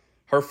law.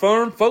 Her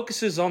firm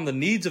focuses on the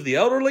needs of the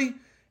elderly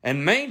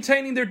and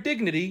maintaining their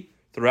dignity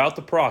throughout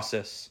the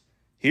process.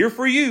 Here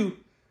for you,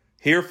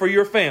 here for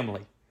your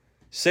family.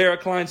 Sarah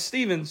Klein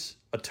Stevens,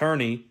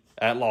 attorney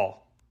at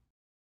law.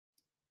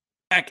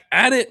 Back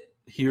at it,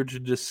 here to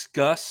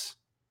discuss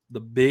the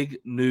big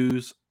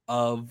news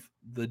of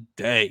the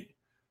day.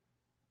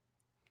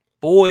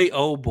 Boy,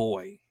 oh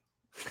boy.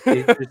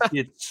 It just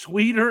gets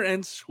sweeter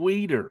and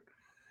sweeter.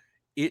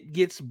 It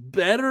gets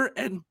better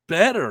and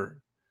better.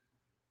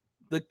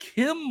 The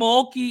Kim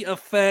Mulkey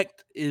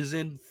effect is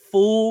in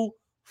full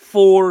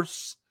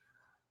force.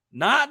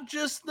 Not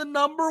just the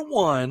number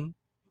 1,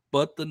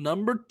 but the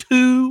number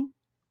 2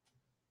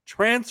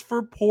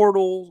 transfer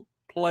portal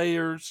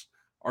players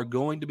are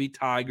going to be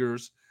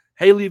Tigers.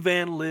 Haley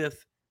Van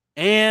Lith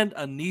and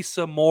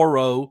Aneesah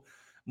Morrow.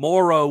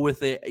 Morrow with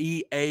the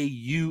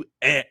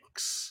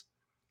E-A-U-X.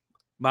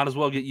 Might as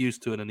well get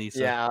used to it, Aneesah.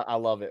 Yeah, I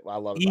love it.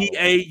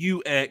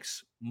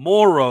 E-A-U-X.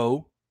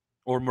 Morrow,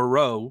 or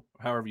Moreau,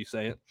 however you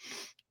say it.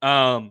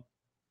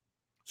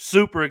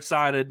 Super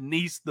excited.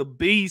 Niece the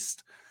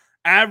Beast,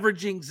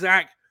 averaging,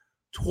 Zach,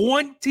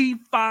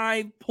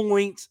 25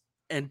 points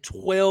and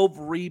 12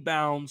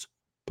 rebounds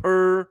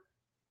per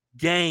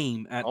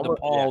game at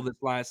DePaul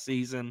this last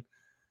season.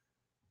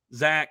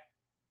 Zach,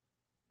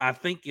 I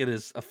think it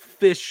is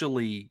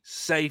officially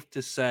safe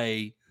to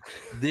say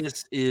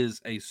this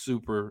is a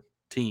super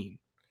team.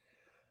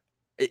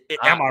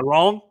 Am I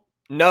wrong?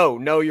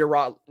 No, you're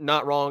wrong.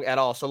 Not wrong at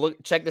all. So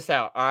look, check this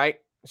out. All right.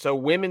 So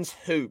Women's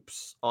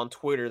Hoops on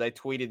Twitter, they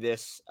tweeted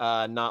this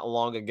not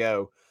long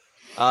ago.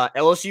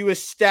 LSU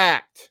is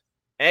stacked!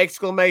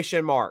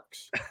 Exclamation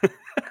marks. All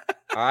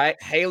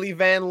right. Haley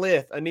Van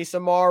Lith,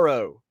 Aneesah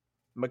Morrow,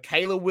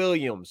 Michaela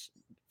Williams,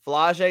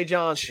 Flajay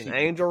Johnson,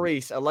 Angel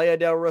Reese, Alea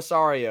Del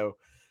Rosario,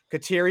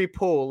 Kateri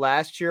Poole,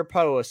 Last Year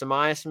Poa,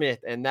 Samaya Smith,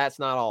 and that's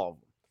not all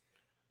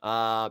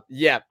of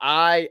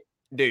them.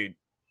 Dude,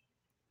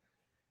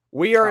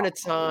 we are in a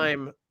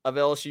time of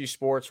LSU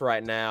sports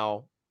right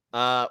now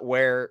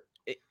where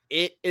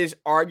it is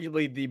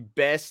arguably the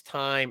best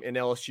time in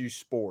LSU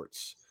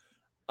sports.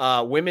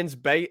 Women's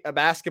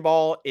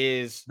basketball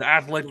is the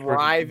athletic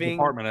thriving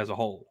department as a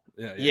whole.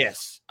 Yeah.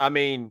 Yes. I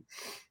mean,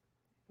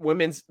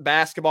 women's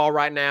basketball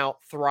right now,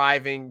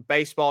 thriving.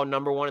 Baseball,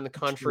 number one in the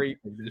country.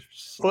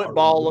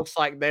 Football looks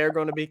like they're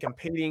going to be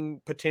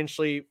competing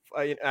potentially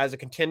as a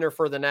contender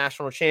for the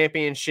national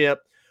championship.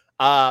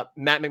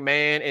 Matt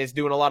McMahon is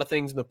doing a lot of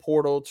things in the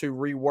portal to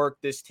rework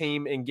this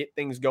team and get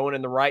things going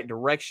in the right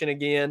direction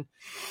again.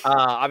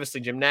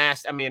 Obviously,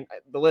 gymnastics. I mean,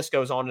 the list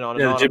goes on and on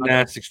and on. The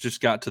gymnastics just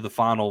got to the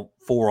Final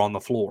Four on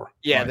the floor.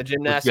 Yeah, right? The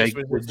gymnastics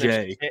was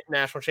the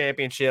national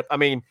championship. I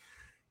mean,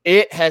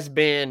 it has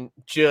been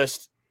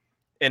just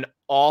an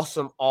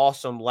awesome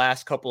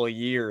last couple of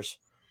years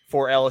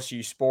for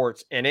LSU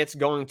sports, and it's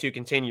going to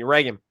continue.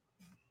 Reagan,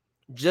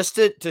 just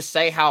to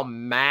say how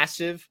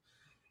massive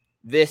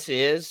this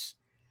is,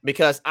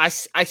 because I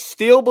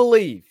still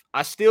believe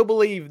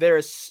there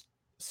is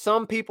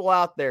some people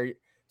out there,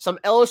 some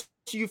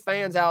LSU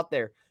fans out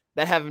there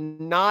that have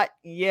not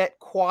yet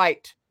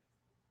quite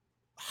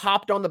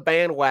hopped on the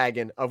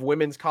bandwagon of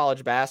women's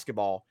college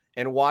basketball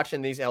and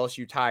watching these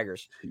LSU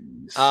Tigers.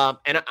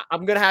 And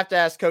I'm going to have to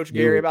ask Coach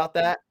Gary about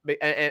that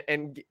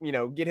and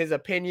get his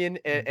opinion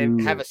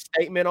and have a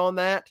statement on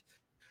that.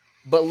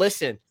 But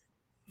listen,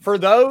 for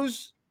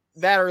those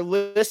that are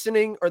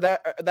listening or that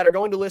are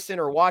going to listen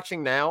or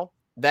watching now,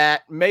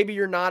 that maybe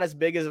you're not as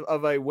big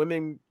of a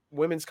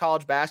women's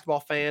college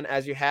basketball fan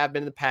as you have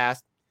been in the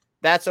past,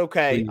 that's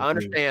okay. I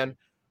understand.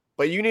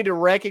 But you need to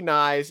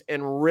recognize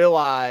and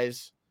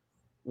realize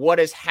what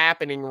is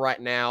happening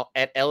right now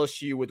at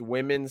LSU with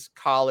women's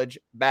college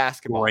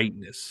basketball.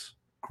 Greatness.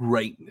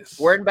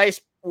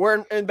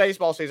 We're in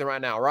baseball season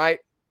right now, right?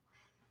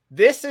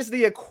 This is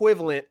the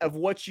equivalent of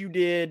what you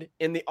did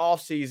in the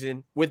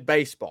offseason with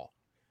baseball.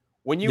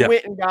 When you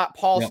went and got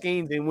Paul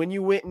Skeens, and when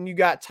you went and you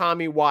got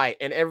Tommy White,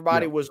 and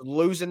everybody was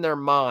losing their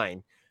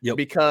mind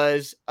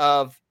because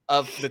of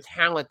the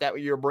talent that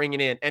you were bringing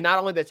in. And not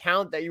only the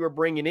talent that you were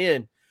bringing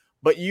in,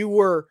 but you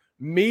were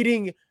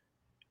meeting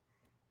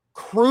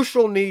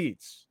crucial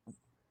needs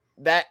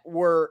that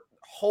were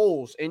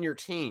holes in your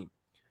team.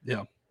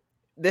 Yeah.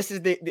 This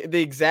is the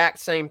exact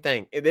same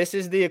thing. This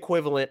is the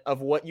equivalent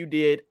of what you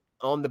did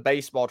on the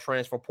baseball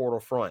transfer portal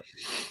front.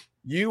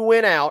 You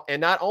went out, and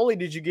not only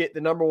did you get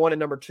the number 1 and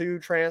number 2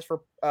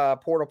 transfer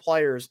portal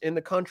players in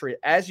the country,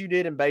 as you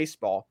did in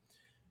baseball,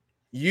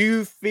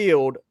 you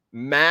filled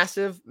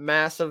massive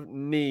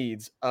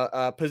needs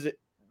of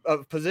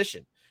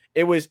position.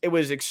 It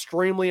was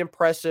extremely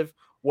impressive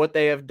what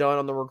they have done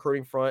on the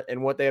recruiting front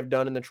and what they have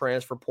done in the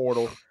transfer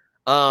portal.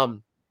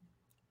 And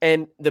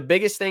the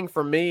biggest thing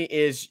for me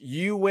is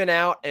you went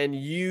out and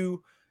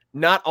you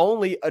not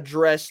only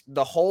addressed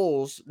the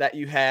holes that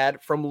you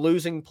had from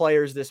losing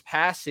players this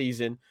past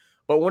season,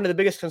 but one of the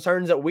biggest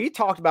concerns that we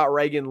talked about,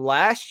 Reagan,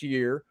 last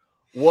year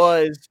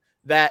was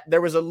that there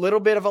was a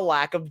little bit of a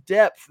lack of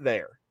depth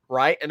there,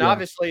 right? And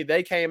obviously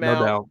they came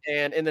out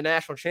and in the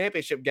national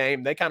championship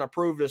game, they kind of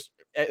proved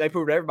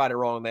everybody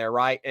wrong there,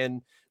 right?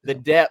 And the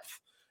depth,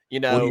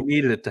 when you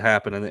needed it to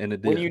happen, and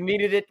it did. When you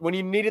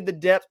needed the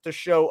depth to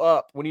show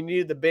up, when you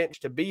needed the bench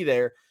to be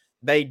there,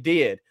 they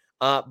did.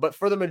 But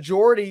for the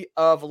majority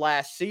of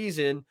last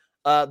season,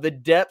 the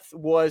depth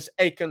was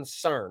a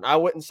concern. I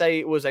wouldn't say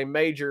it wasn't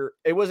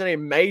a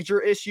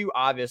major issue,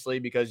 obviously,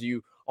 because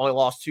you only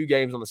lost 2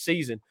 games on the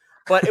season,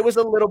 but it was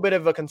a little bit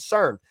of a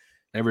concern.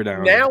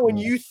 Now, when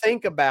you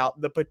think about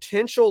the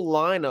potential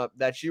lineup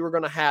that you were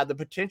going to have, the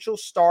potential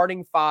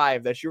starting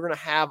 5 that you're going to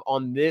have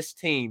on this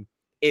team,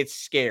 it's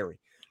scary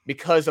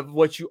because of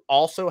what you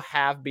also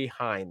have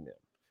behind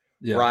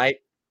them, right?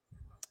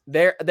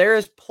 There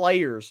is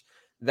players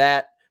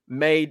that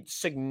made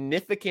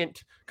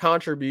significant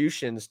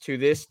contributions to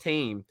this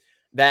team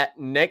that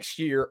next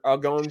year are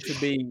going to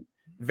be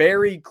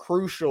very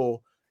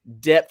crucial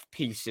depth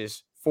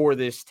pieces for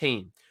this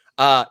team.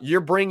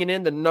 You're bringing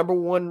in the number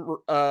 1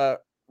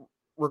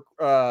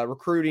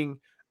 recruiting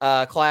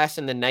class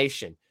in the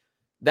nation.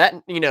 That,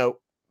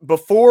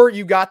 before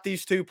you got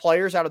these 2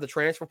 players out of the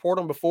transfer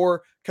portal, and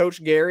before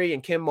Coach Gary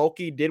and Kim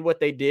Mulkey did what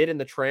they did in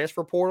the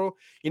transfer portal,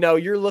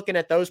 you're looking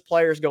at those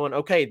players going,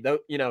 okay,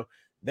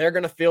 they're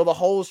going to fill the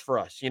holes for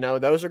us.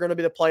 Those are going to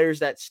be the players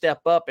that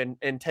step up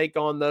and take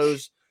on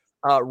those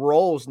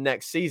roles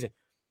next season.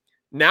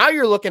 Now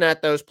you're looking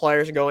at those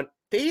players and going,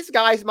 these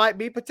guys might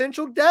be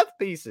potential depth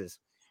pieces.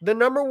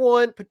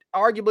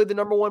 Arguably the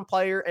number 1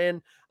 player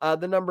and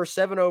the number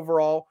 7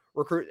 overall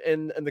recruit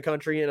in the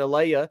country in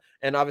Alea,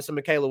 and obviously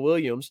Michaela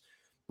Williams,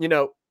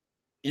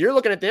 you're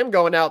looking at them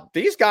going out.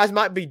 These guys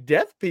might be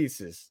death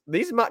pieces.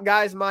 These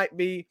guys might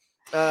be.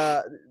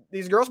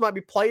 These girls might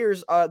be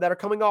players that are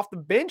coming off the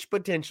bench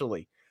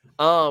potentially.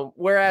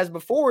 Whereas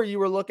before you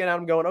were looking at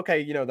them going,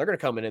 okay, they're going to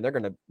come in and they're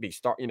going to be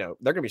they're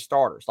going to be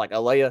starters. Like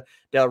Alea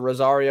Del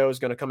Rosario is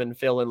going to come in and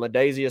fill in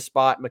LaDaisia's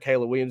spot.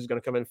 Michaela Williams is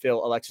going to come in and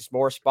fill Alexis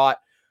Moore's spot.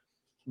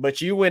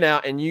 But you went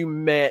out and you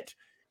met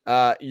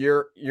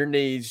your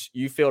needs.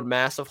 You filled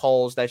massive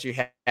holes that you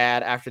had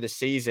after the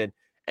season.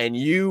 And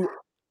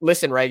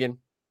listen, Reagan,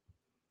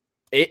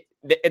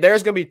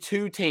 there's going to be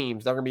two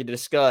teams that are going to be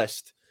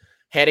discussed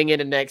heading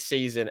into next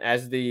season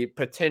as the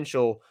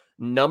potential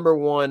number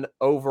one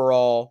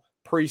overall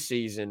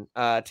preseason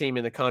team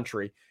in the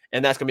country,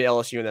 and that's going to be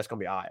LSU and that's going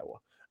to be Iowa.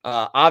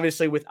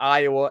 Obviously, with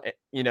Iowa,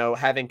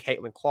 having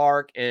Caitlin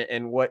Clark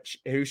and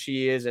who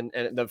she is and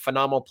the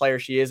phenomenal player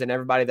she is, and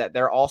everybody that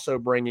they're also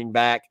bringing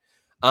back.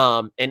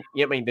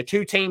 The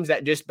two teams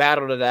that just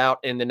battled it out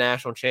in the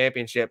national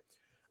championship,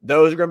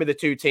 those are going to be the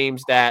two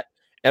teams that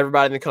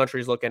everybody in the country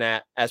is looking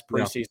at as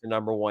preseason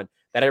number one.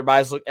 That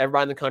everybody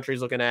in the country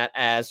is looking at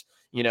as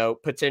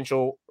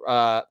potential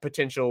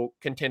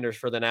contenders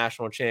for the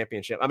national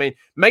championship. I mean,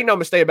 make no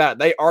mistake about it,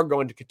 they are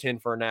going to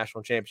contend for a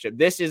national championship.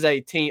 This is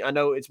a team. I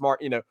know it's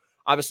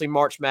obviously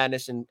March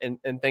Madness and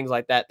things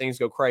like that. Things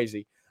go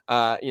crazy.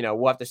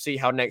 We'll have to see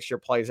how next year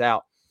plays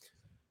out.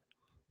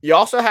 You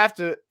also have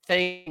to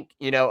think,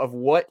 of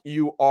what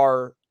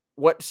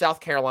South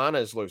Carolina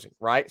is losing,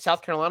 right?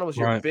 South Carolina was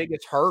your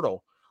biggest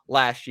hurdle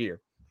last year.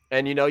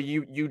 And,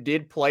 you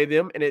did play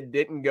them and it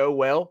didn't go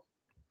well.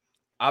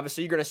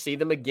 Obviously, you're going to see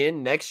them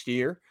again next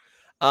year.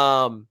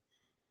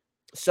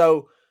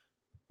 So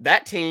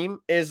that team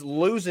is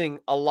losing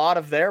a lot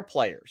of their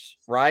players,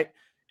 right?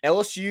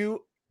 LSU,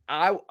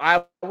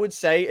 I would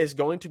say, is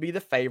going to be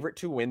the favorite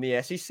to win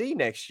the SEC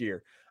next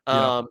year.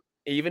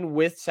 Even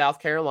with South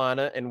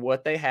Carolina and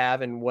what they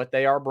have and what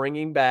they are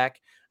bringing back,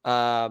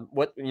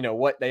 what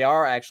they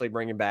are actually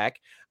bringing back,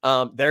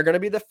 they're going to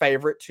be the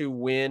favorite to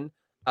win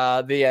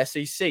the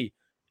SEC.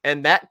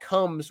 And that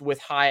comes with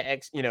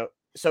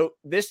so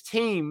this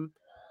team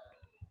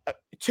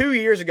 2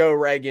 years ago,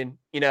 Reagan,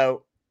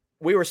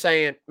 we were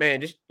saying,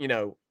 man, just,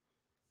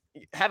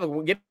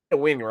 get a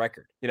winning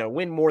record,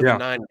 win more than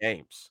 9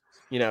 games,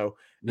 win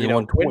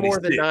more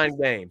than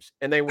 9 games.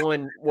 And they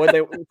won,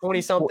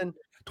 20 something?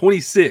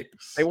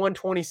 26. They won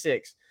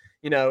 26,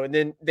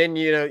 and then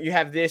you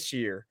have this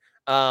year.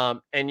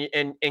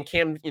 And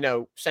Kim,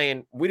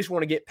 saying we just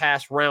want to get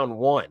past round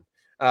 1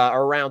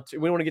 or round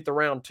 2. We want to get to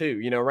round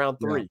 2, round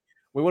 3. Yeah.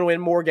 We want to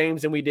win more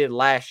games than we did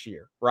last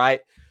year,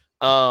 right?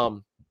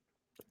 And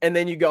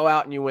then you go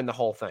out and you win the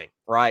whole thing,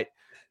 right?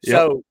 Yep.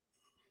 So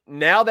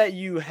now that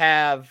you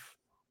have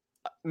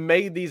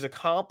made these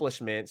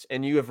accomplishments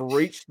and you have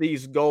reached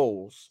these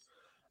goals,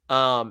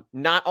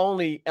 not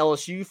only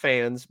LSU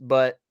fans,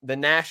 but the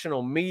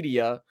national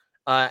media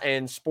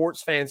and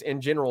sports fans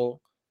in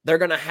general, they're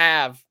going to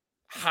have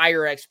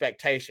higher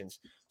expectations.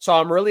 So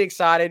I'm really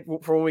excited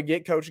for when we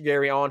get Coach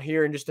Gary on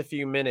here in just a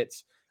few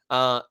minutes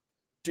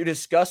to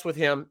discuss with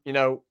him,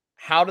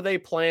 how do they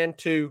plan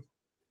to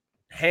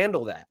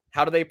handle that?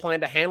 How do they plan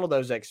to handle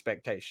those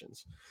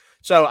expectations?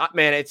 So,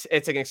 man, it's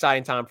an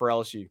exciting time for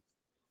LSU.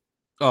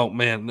 Oh,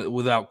 man,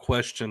 without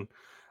question.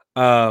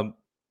 I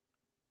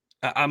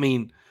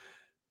mean,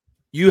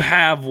 you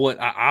have what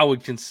I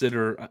would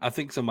consider, I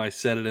think somebody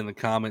said it in the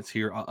comments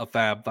here, a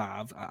Fab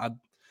Five.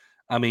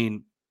 I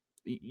mean,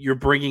 you're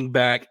bringing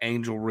back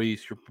Angel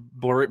Reese.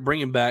 You're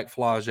bringing back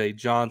Flau'jae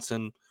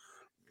Johnson.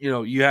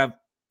 You have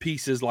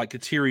pieces like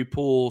Kateri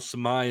Poole,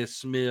 Samaya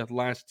Smith,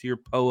 last year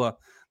Poa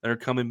that are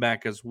coming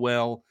back as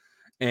well.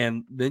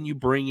 And then you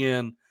bring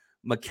in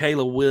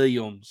Michaela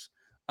Williams,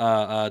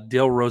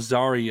 Del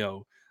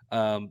Rosario,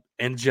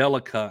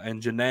 Angelica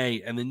and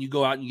Janae, and then you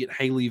go out and you get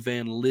Haley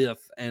Van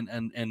Lith and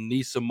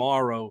Aneesah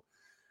Morrow.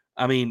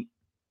 I mean,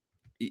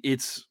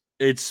 it's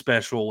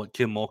special what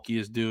Kim Mulkey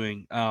is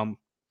doing.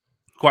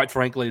 Quite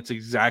frankly, it's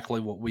exactly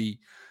what we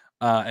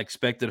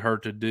expected her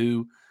to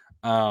do.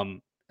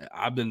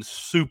 I've been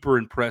super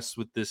impressed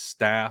with this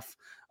staff,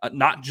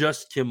 not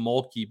just Kim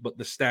Mulkey, but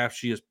the staff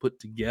she has put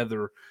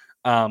together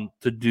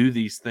to do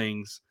these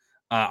things.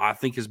 I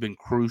think has been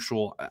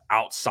crucial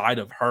outside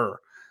of her.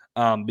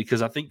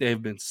 Because I think they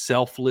have been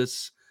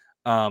selfless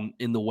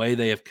in the way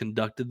they have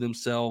conducted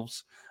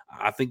themselves.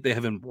 I think they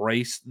have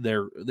embraced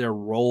their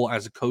role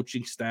as a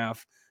coaching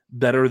staff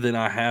better than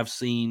I have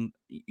seen,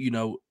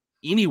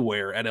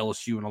 anywhere at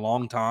LSU in a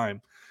long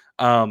time.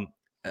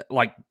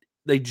 Like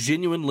they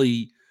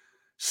genuinely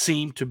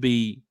seem to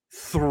be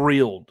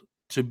thrilled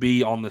to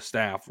be on the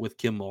staff with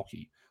Kim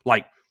Mulkey.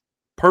 Like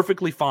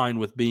perfectly fine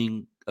with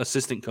being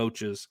assistant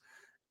coaches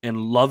and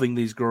loving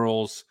these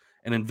girls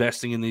and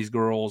investing in these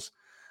girls.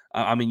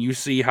 I mean, you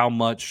see how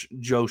much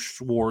Joe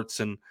Schwartz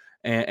and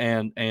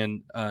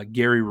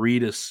Gary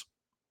Redus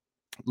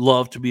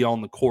love to be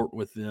on the court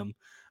with them,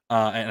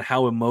 and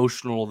how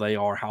emotional they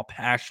are, how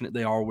passionate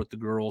they are with the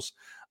girls,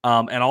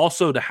 and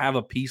also to have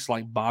a piece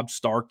like Bob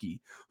Starkey,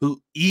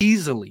 who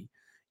easily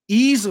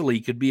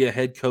could be a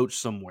head coach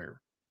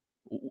somewhere,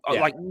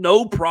 like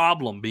no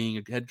problem being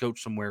a head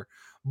coach somewhere,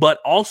 but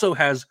also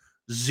has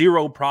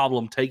zero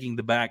problem taking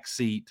the back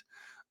seat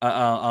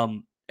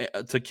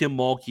to Kim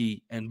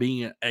Mulkey and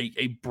being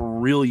a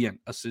brilliant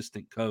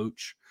assistant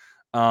coach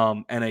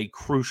and a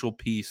crucial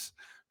piece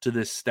to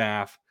this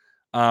staff.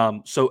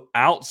 So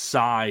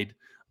outside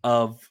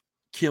of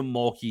Kim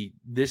Mulkey,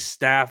 this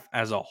staff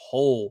as a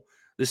whole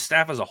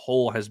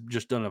has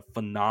just done a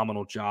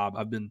phenomenal job.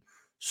 I've been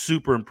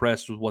super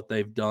impressed with what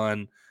they've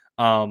done.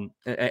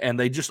 And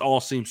they just all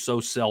seem so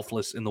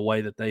selfless in the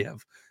way that they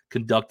have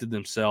conducted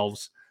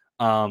themselves.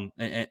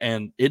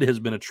 And it has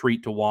been a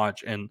treat to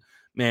watch. And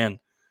man,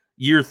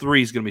 year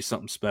 3 is going to be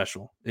something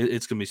special.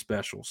 It's going to be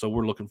special. So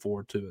we're looking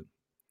forward to it.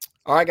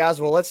 All right, guys.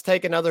 Well, let's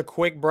take another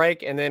quick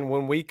break. And then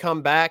when we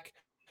come back,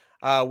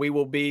 we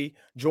will be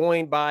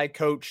joined by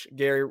Coach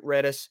Gary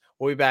Redus.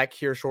 We'll be back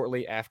here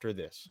shortly after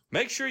this.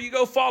 Make sure you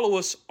go follow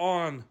us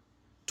on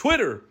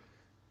Twitter,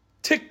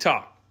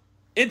 TikTok,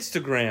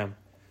 Instagram,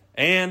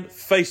 and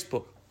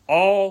Facebook,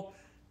 all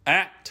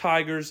at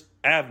Tigers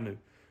Avenue,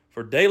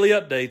 for daily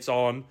updates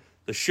on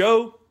the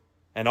show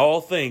and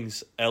all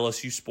things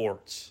LSU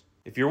sports.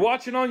 If you're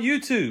watching on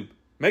YouTube,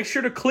 make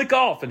sure to click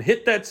off and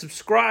hit that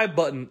subscribe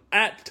button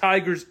at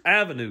Tigers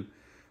Avenue.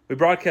 We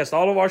broadcast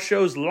all of our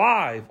shows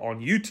live on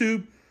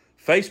YouTube,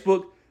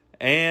 Facebook,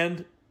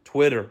 and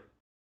Twitter.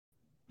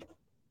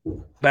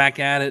 Back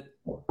at it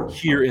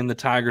here in the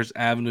Tigers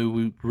Avenue.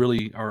 We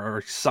really are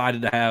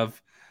excited to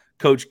have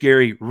Coach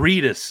Gary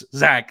Redus.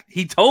 Zach,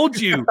 he told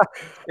you,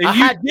 and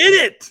you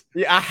did it.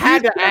 Yeah, I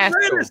had to ask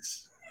him.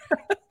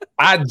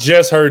 I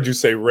just heard you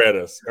say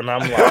Redus, and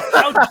I'm like,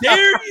 how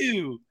dare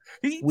you?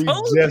 We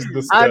told you.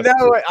 I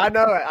know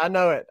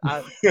it.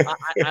 I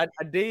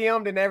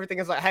DM'd and everything.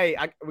 It's like, hey,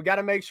 we got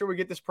to make sure we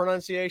get this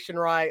pronunciation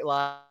right,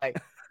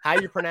 like how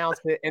you pronounce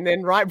it. And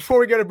then right before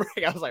we go to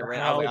break, I was like,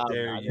 how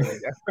dare you?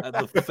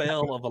 The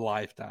fail of a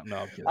lifetime. No,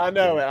 I'm kidding.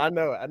 I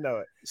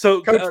know it.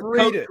 So, Coach,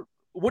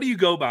 what do you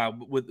go by?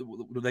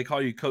 Do they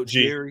call you Coach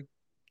Gary?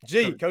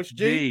 Coach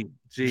G.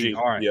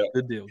 All right, yeah.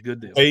 Good deal.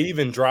 They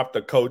even dropped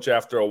the coach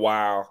after a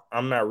while.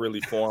 I'm not really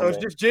formal. So it's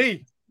just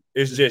G.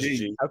 It's just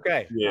G.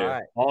 Okay. Yeah. All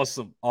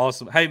right.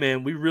 Awesome. Hey,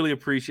 man, we really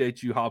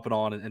appreciate you hopping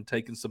on and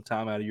taking some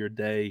time out of your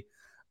day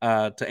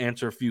to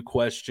answer a few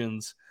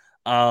questions.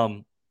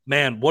 Man,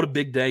 what a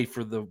big day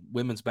for the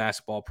women's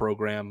basketball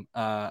program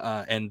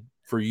and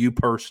for you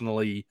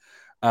personally.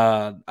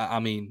 I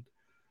mean,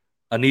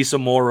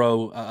 Aneesah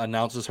Morrow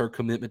announces her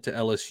commitment to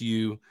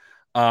LSU.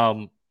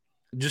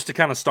 Just to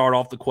kind of start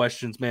off the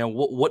questions, man,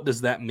 what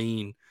does that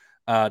mean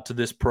to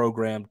this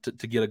program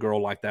to get a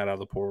girl like that out of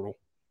the portal?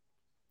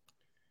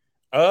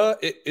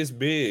 It's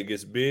big.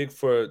 It's big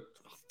for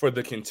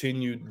the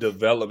continued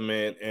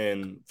development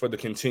and for the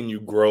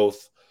continued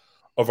growth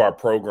of our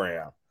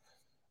program.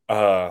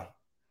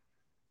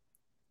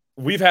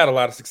 We've had a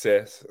lot of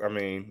success. I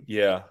mean,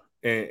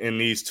 in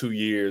these 2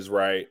 years,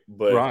 right?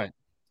 But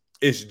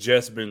it's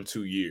just been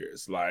 2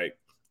 years. Like,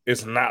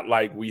 it's not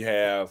like we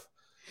have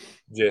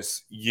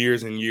just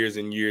years and years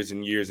and years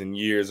and years and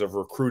years of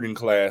recruiting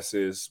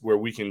classes where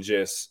we can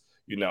just,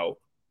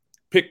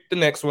 pick the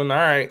next one. All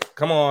right,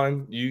 come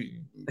on.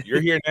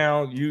 You're here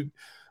now.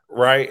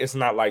 Right? It's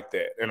not like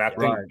that. And I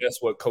think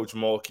that's what Coach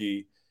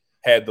Mulkey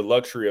had the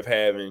luxury of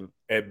having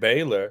at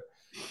Baylor.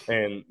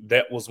 And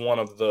that was one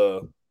of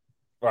the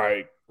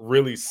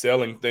really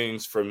selling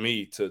things for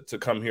me to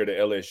come here to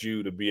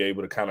LSU, to be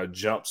able to kind of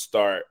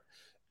jumpstart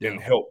and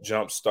help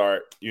jumpstart,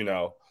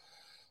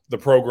 the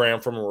program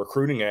from a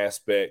recruiting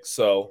aspect.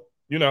 So,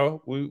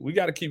 we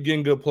got to keep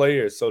getting good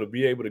players. So to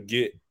be able to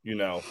get,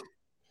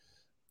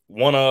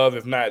 one of,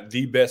 if not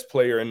the best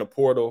player in the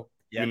portal,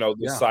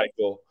 this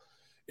cycle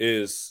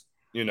is,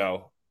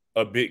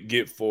 a big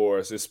get for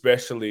us,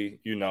 especially,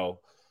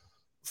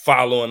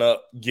 following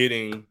up,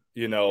 getting,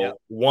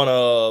 one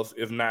of,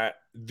 if not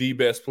the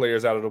best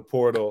players out of the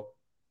portal,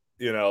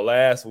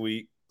 last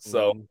week.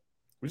 So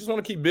we just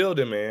want to keep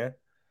building, man.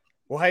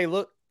 Well, hey,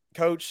 look,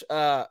 Coach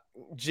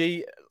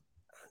G,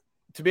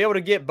 to be able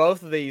to get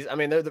both of these, I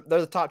mean, they're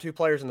the top 2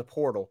 players in the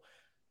portal.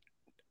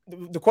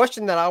 The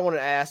question that I want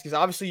to ask is,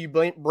 obviously you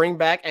bring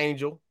back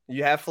Angel,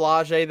 you have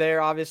Flage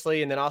there,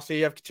 obviously, and then also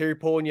you have Kateri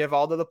Poole and you have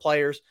all the other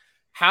players.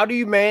 How do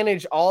you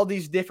manage all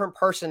these different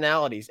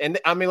personalities? And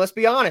I mean, let's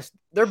be honest,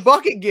 they're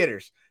bucket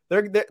getters.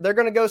 They're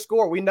going to go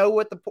score. We know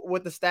what the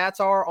stats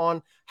are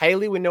on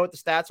Haley. We know what the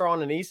stats are on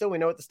Aneesah. We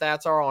know what the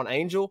stats are on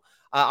Angel.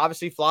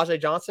 Obviously, Flage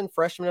Johnson,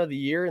 freshman of the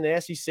year in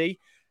the SEC.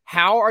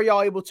 How are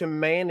y'all able to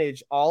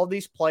manage all of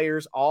these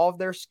players, all of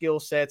their skill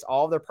sets,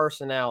 all of their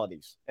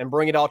personalities, and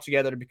bring it all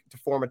together to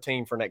form a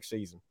team for next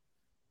season?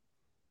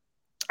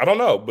 I don't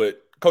know, but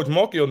Coach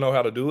Mulkey will know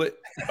how to do it.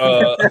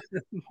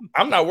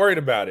 I'm not worried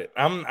about it.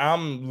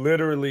 I'm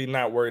literally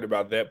not worried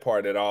about that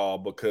part at all,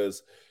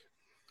 because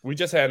we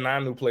just had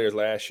 9 new players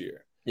last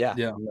year. Yeah.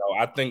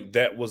 I think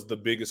that was the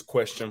biggest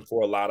question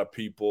for a lot of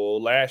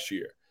people last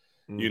year.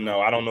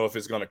 I don't know if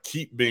it's going to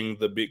keep being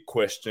the big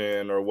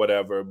question or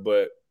whatever,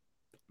 but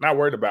not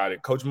worried about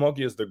it. Coach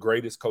Mulkey is the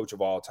greatest coach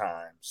of all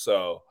time.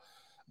 So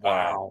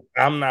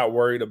I'm not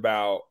worried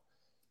about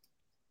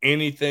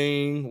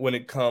anything when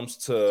it comes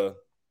to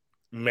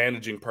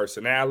managing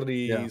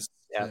personalities,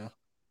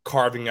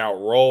 carving out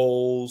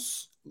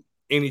roles,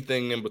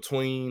 anything in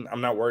between,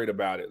 I'm not worried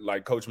about it.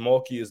 Like Coach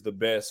Mulkey is the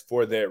best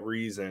for that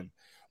reason,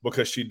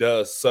 because she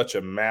does such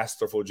a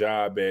masterful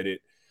job at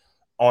it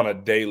on a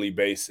daily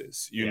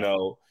basis. You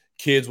know,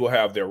 kids will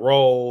have their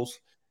roles,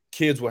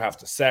 kids will have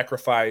to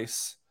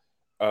sacrifice,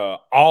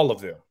 all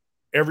of them,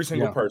 every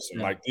single person.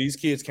 Like, these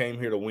kids came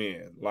here to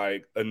win.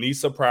 Like,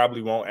 Aneesah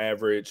probably won't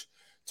average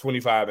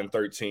 25 and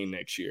 13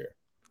 next year.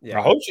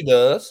 I hope she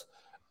does,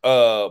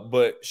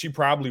 but she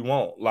probably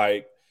won't.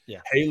 Like,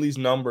 Haley's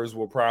numbers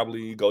will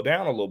probably go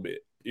down a little bit.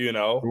 You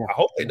know, I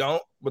hope they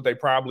don't, but they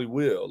probably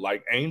will.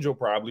 Like, Angel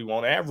probably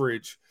won't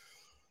average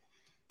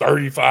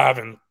 35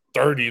 and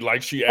 30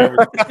 like she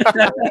averaged.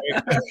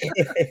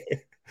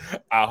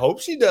 I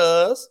hope she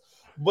does,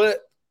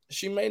 but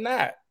she may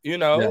not, you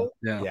know.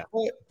 But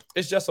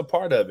it's just a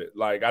part of it.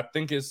 Like, I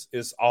think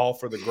it's all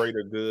for the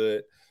greater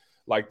good.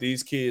 Like,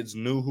 these kids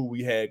knew who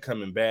we had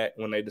coming back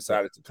when they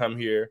decided to come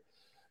here.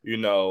 You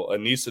know,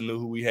 Aneesah knew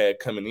who we had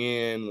coming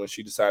in when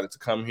she decided to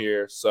come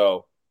here.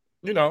 So,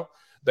 you know,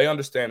 they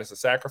understand it's a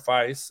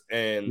sacrifice,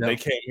 and they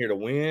came here to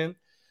win.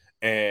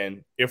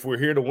 And if we're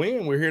here to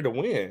win, we're here to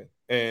win.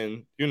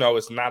 And, you know,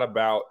 it's not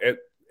about it.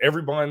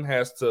 Everyone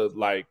has to,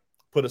 like,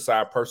 put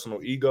aside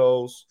personal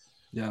egos.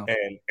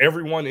 And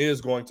everyone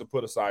is going to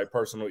put aside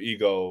personal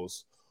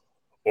egos,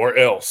 or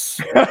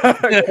else.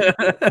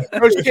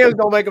 Coach Kim's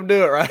gonna make them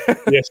do it, right?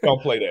 Yes,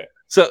 don't play that.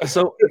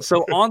 So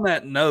on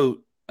that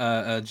note,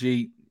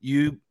 G,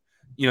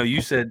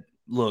 you said,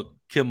 look,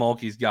 Kim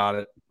Mulkey's got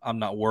it. I'm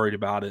not worried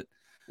about it.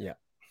 Yeah.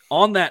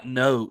 On that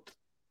note,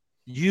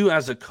 you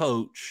as a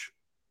coach,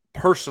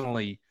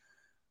 personally,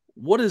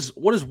 what is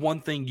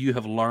one thing you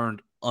have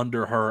learned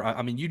under her?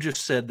 I mean, you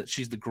just said that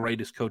she's the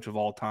greatest coach of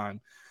all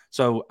time.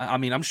 So, I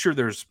mean, I'm sure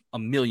there's a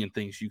million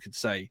things you could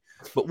say,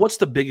 but what's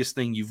the biggest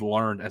thing you've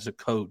learned as a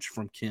coach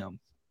from Kim?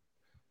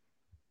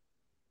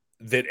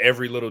 That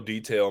every little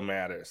detail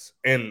matters,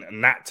 and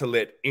not to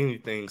let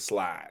anything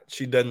slide.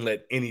 She doesn't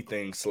let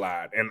anything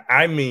slide. And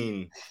I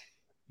mean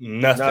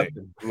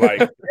nothing. Like,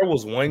 there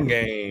was one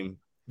game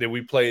that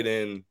we played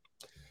in,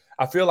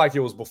 I feel like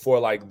it was before,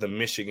 like, the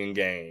Michigan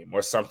game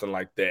or something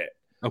like that.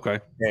 Okay.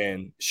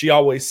 And she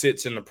always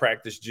sits in the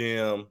practice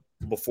gym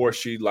before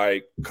she,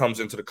 like, comes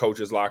into the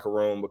coach's locker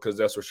room, because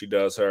that's where she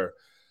does her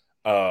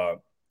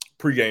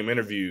pregame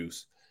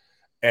interviews.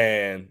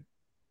 And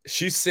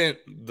she sent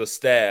the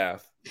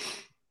staff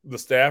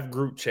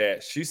group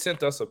chat, she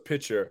sent us a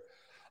picture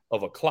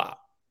of a clock.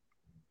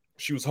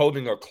 She was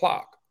holding a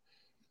clock,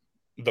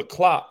 the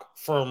clock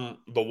from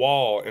the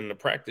wall in the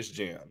practice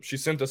gym. She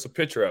sent us a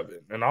picture of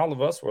it, and all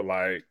of us were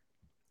like,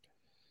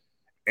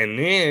 and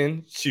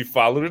then she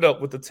followed it up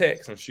with the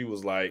text, and she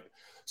was like,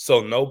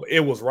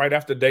 it was right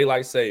after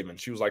daylight saving.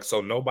 She was like,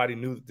 so nobody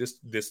knew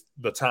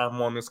the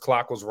time on this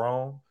clock was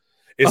wrong.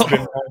 It's been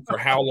wrong for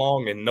how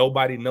long, and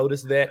nobody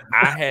noticed that?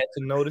 I had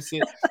to notice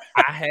it.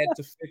 I had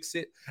to fix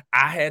it.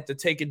 I had to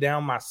take it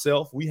down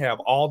myself. We have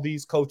all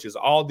these coaches,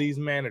 all these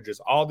managers,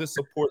 all this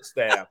support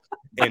staff,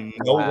 and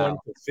no one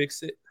could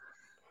fix it.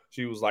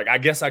 She was like, I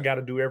guess I got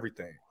to do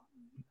everything.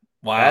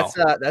 Wow.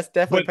 That's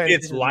definitely. But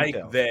it's like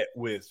that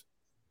with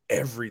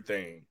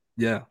everything.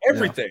 Yeah.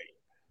 Everything.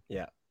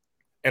 Yeah.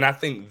 And I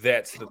think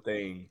that's the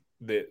thing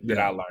that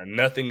I learned.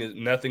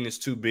 Nothing is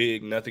too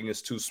big. Nothing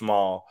is too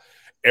small.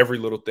 Every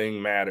little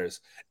thing matters.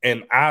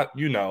 And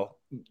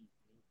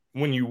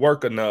when you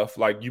work enough,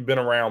 like, you've been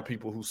around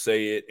people who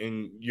say it,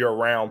 and you're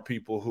around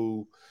people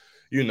who,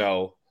 you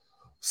know,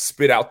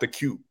 spit out the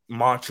cute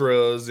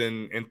mantras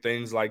and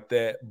things like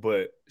that.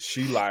 But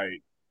she,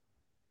 like,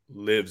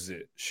 lives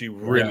it. She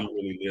really,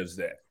 really lives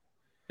that.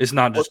 It's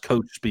not just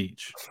coach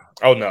speech.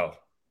 Oh, no.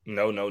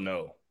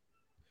 No.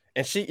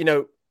 And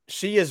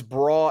she has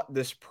brought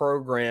this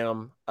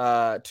program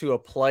to a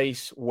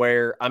place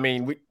where, I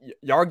mean,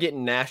 y'all are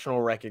getting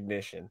national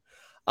recognition.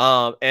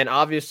 And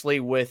obviously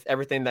with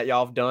everything that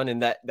y'all have done,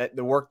 and that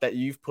the work that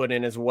you've put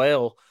in as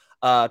well,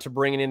 to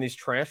bringing in these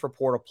transfer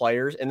portal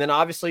players. And then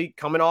obviously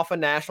coming off a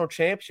national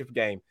championship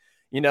game,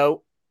 you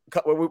know,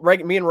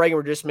 me and Reagan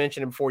were just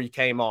mentioning before you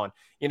came on,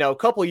 you know, a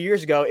couple of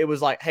years ago, it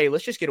was like, hey,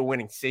 let's just get a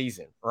winning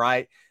season.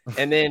 Right.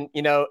 And then,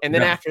 you know, and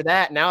then after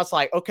that, now it's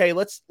like, okay,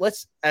 let's,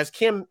 as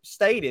Kim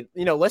stated,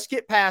 you know, let's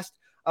get past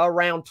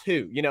round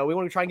 2. You know, we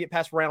want to try and get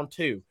past round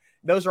 2.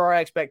 Those are our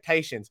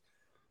expectations.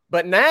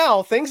 But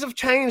now things have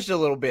changed a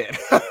little bit.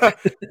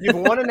 You've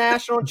won a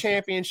national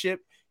championship.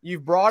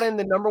 You've brought in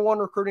the #1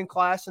 recruiting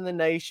class in the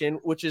nation,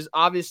 which is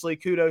obviously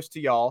kudos to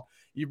y'all.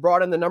 You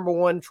brought in the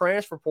 #1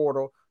 transfer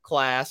portal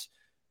class.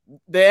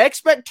 The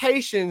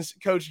expectations,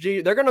 Coach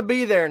G, they're going to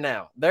be there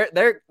now.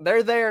 They're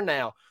there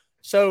now.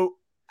 So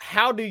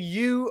how do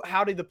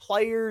the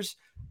players,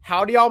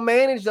 how do y'all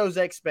manage those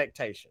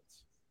expectations?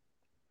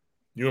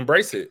 You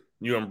embrace it.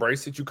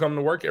 You come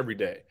to work every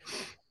day.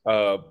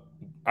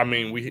 I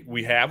mean,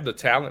 we have the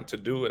talent to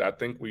do it. I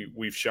think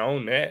we've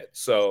shown that.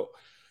 So,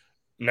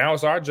 now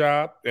it's our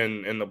job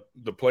and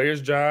the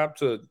players' job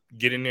to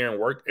get in there and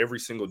work every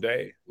single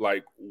day.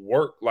 Like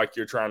work like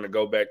you're trying to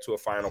go back to a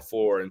Final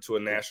Four and to a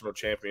national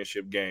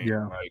championship game.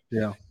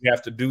 You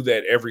have to do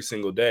that every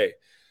single day.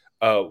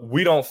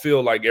 We don't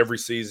feel like every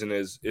season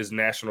is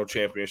national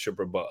championship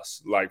or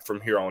bust, like from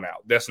here on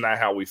out. That's not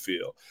how we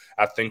feel.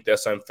 I think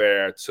that's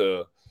unfair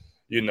to,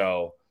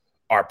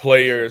 our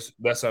players.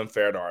 That's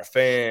unfair to our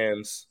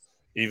fans,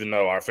 even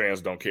though our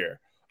fans don't care.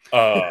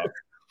 But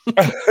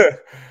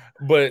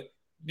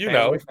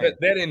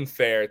that isn't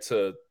fair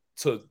to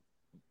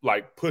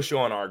like push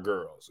on our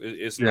girls.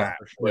 It's not.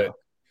 But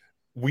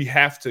we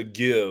have to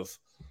give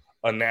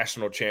a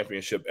national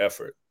championship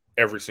effort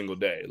every single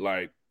day.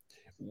 Like,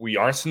 we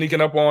aren't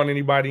sneaking up on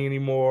anybody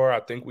anymore.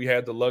 I think we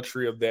had the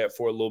luxury of that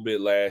for a little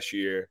bit last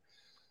year.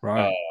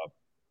 Right.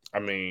 I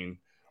mean,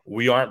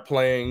 we aren't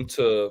playing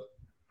to,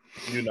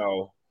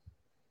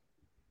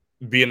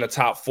 be in the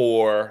top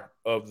 4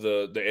 of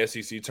the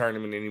SEC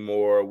tournament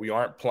anymore. We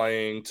aren't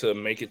playing to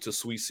make it to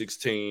Sweet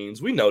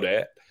 16s. We know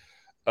that.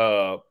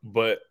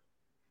 But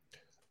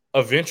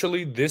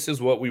eventually, this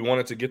is what we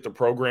wanted to get the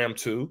program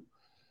to.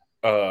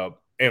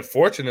 And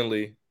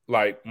fortunately,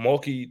 like,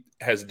 Mulkey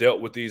has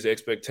dealt with these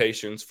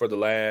expectations for the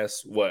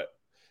last,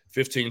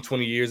 15,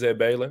 20 years at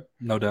Baylor?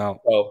 No doubt.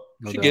 Oh,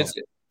 she gets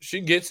it.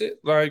 She gets it.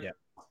 Like,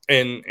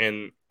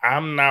 and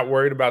I'm not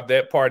worried about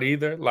that part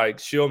either. Like,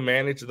 she'll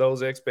manage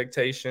those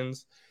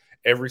expectations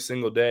every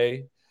single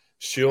day.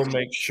 She'll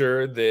make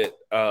sure that,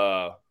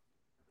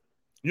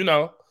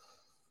 the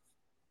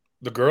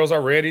girls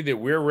are ready, that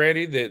we're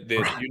ready, that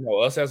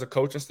us as a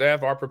coaching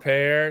staff are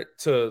prepared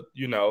to,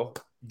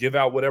 give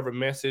out whatever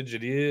message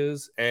it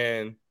is.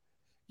 And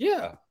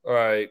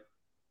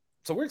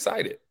so we're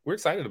excited. We're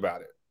excited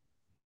about it.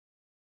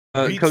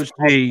 Coach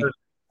G.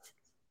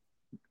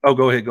 Oh,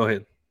 go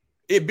ahead.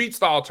 It beats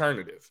the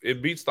alternative.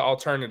 It beats the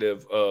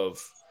alternative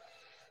of,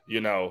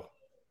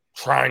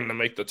 trying to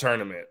make the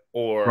tournament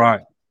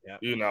or,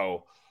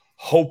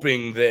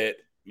 hoping that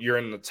you're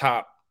in the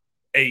top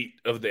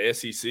 8 of the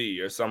SEC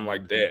or something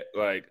like that.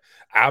 Like,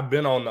 I've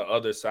been on the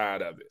other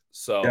side of it.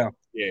 So,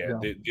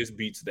 this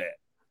beats that.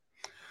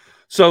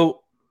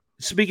 So,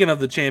 speaking of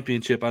the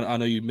championship, I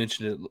know you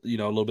mentioned it,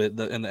 a little bit,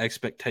 and the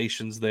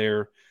expectations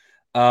there.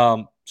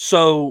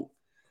 So,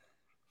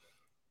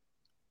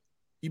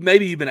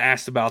 maybe you've been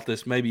asked about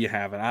this, maybe you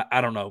haven't.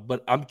 I don't know,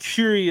 but I'm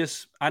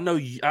curious. I know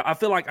I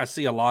feel like I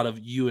see a lot of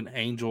you and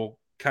Angel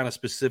kind of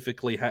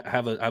specifically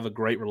have a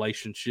great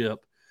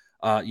relationship.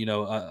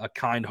 A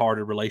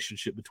kind-hearted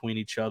relationship between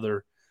each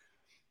other.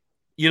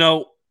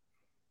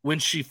 When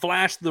she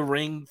flashed the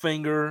ring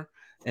finger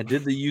and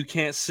did the "you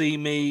can't see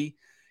me,"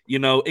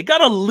 it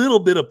got a little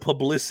bit of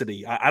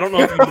publicity. I don't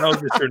know if you know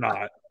this or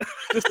not.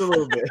 Just a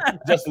little bit.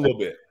 Just a little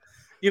bit.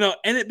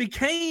 And it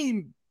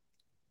became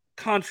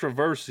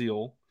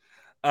controversial.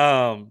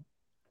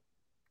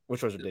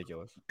 Which was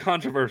ridiculous.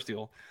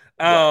 Controversial.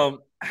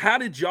 How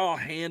did y'all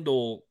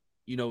handle,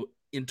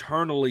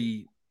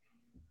 internally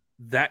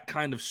that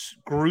kind of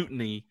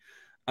scrutiny?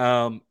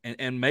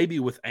 And maybe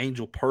with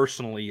Angel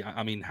personally,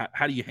 I mean,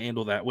 how do you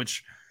handle that?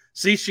 Which,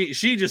 see,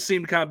 she just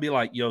seemed to kind of be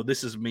like,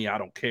 this is me, I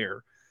don't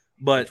care.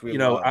 But,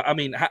 I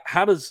mean,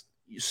 how does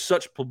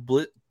such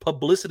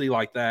publicity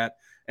like that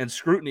and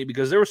scrutiny,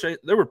 because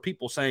there were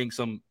people saying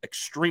some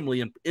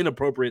extremely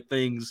inappropriate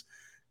things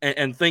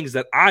and things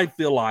that I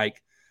feel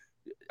like,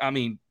 I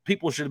mean,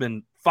 people should have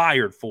been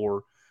fired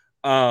for.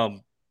 I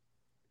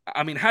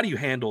mean, how do you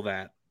handle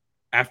that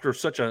after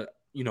such a,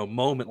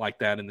 moment like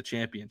that in the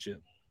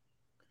championship?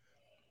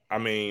 I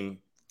mean,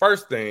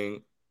 first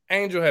thing,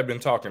 Angel had been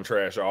talking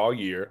trash all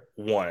year,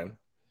 1.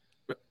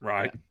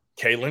 Right.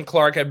 Caitlin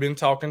Clark had been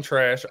talking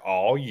trash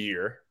all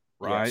year,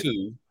 right?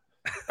 2.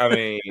 I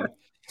mean,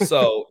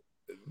 so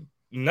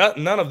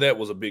none of that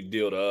was a big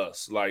deal to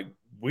us. Like,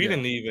 we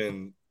didn't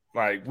even,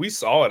 like, we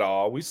saw it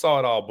all. We saw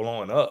it all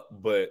blowing up.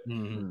 But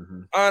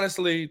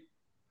honestly,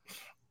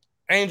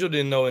 Angel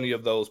didn't know any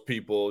of those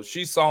people.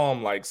 She saw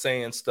them, like,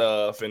 saying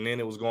stuff, and then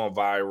it was going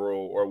viral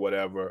or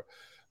whatever.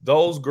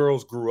 Those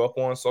girls grew up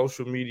on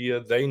social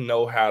media. They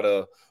know how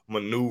to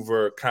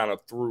maneuver kind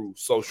of through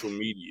social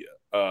media.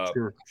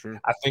 Sure.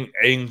 I think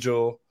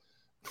Angel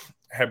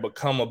had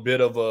become a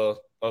bit of a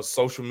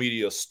social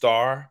media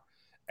star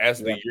as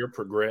the year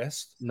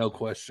progressed. No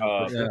question.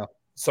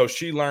 So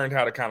she learned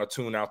how to kind of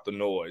tune out the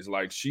noise.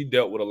 Like, she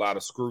dealt with a lot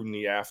of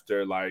scrutiny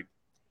after, like,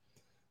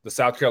 the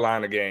South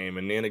Carolina game,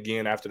 and then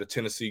again after the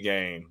Tennessee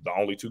game, the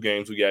only 2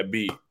 games we got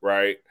beat,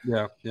 right?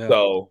 Yeah.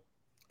 So,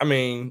 I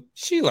mean,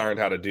 she learned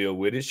how to deal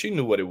with it. She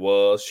knew what it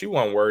was. She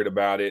wasn't worried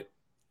about it.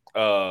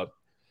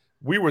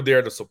 We were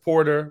there to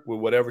support her with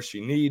whatever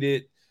she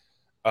needed.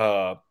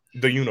 The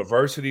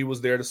university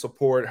was there to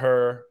support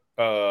her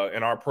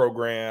in our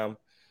program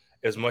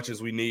as much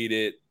as we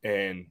needed.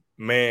 And,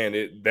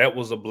 man, that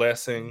was a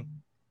blessing.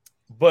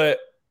 But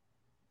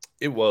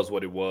it was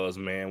what it was,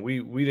 man.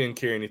 We didn't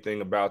care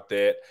anything about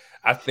that.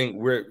 I think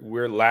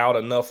we're loud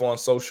enough on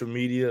social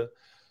media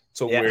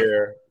to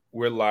where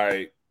we're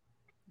like,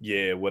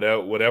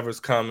 whatever's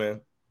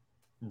coming,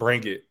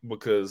 bring it,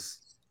 because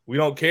we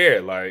don't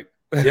care. Like,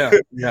 Yeah,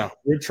 yeah.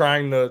 We're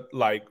trying to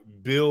like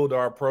build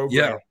our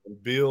program,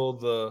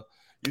 build the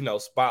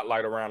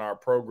spotlight around our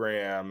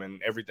program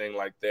and everything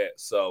like that.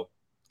 So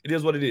it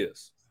is what it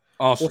is.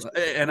 Awesome,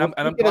 and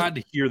I'm glad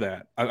to hear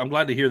that. I'm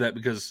glad to hear that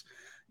because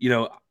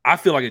I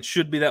feel like it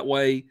should be that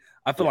way.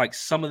 I feel like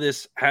some of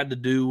this had to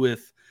do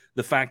with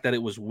the fact that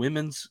it was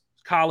women's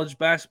college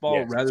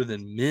basketball rather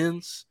than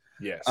men's.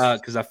 Yes,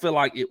 because I feel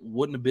like it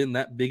wouldn't have been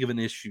that big of an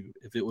issue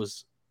if it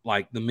was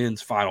like the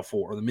men's Final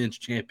Four or the men's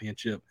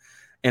championship,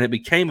 and it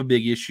became a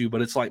big issue.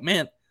 But it's like,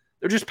 man,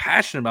 they're just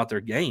passionate about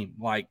their game,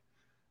 like,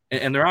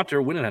 and they're out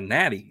there winning a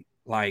natty,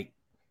 like,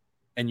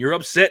 and you're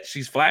upset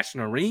she's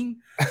flashing a ring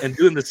and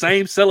doing the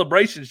same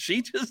celebration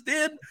she just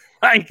did.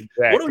 Like,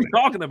 what are we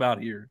talking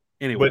about here?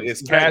 Anyway, but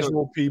it's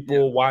casual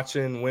people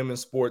watching women's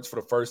sports for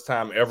the first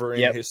time ever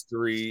in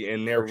history,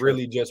 and they're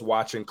really just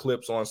watching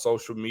clips on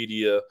social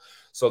media,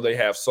 so they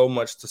have so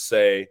much to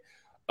say,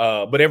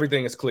 but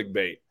everything is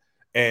clickbait.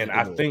 And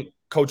I think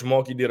Coach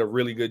Mulkey did a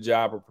really good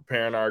job of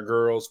preparing our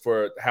girls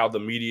for how the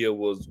media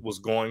was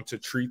going to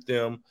treat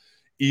them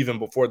even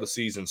before the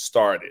season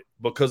started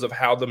because of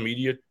how the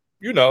media,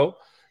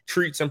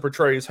 treats and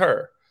portrays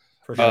her.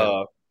 For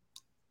sure.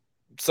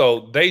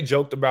 So they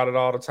joked about it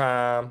all the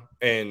time,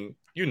 and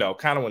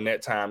kind of when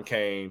that time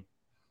came,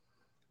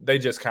 they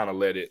just kind of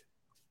let it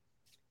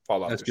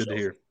fall off. That's good to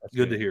hear. That's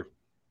good to hear.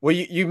 Well,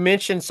 you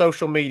mentioned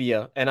social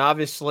media, and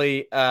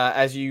obviously,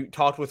 as you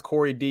talked with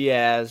Corey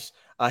Diaz,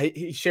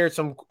 he shared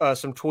some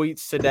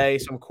tweets today,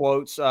 some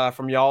quotes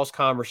from y'all's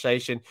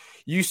conversation.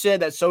 You said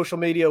that social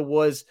media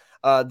was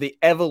the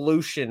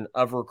evolution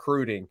of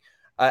recruiting,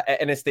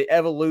 and it's the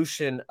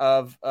evolution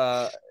of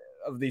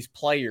these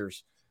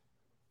players.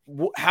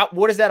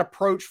 What is that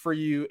approach for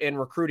you in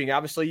recruiting?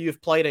 Obviously,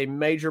 you've played a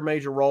major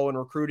role in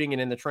recruiting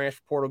and in the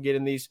transfer portal,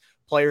 getting these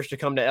players to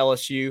come to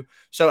LSU.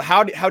 So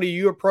how do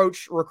you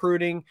approach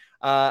recruiting?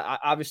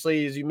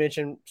 Obviously, as you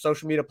mentioned,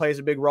 social media plays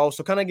a big role.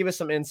 So kind of give us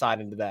some insight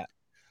into that.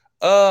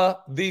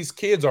 These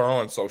kids are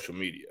on social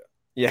media,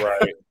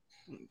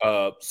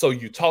 right? So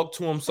you talk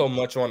to them so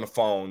much on the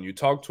phone. You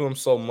talk to them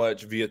so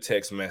much via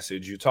text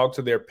message. You talk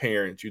to their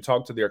parents. You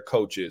talk to their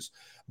coaches.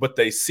 But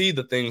they see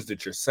the things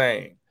that you're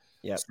saying.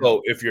 Yep.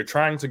 So if you're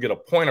trying to get a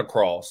point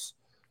across,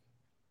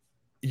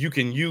 you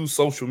can use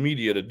social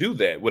media to do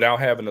that without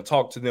having to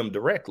talk to them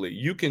directly.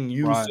 You can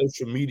use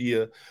social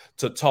media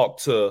to talk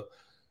to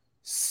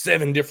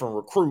 7 different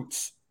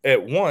recruits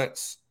at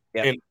once,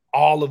 and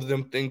all of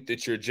them think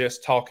that you're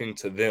just talking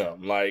to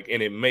them,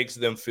 and it makes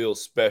them feel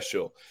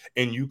special.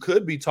 And you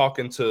could be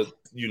talking to,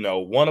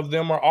 one of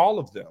them or all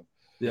of them.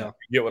 Yeah.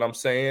 You get what I'm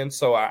saying?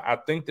 So I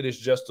think that it's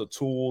just a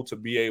tool to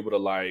be able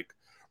to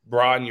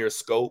broaden your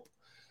scope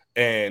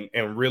and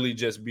really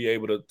just be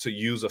able to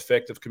use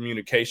effective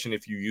communication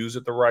if you use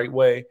it the right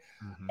way.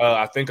 Mm-hmm.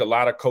 I think a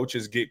lot of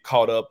coaches get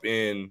caught up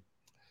in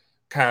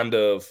kind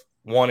of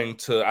wanting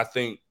to, I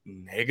think,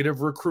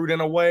 negative recruit in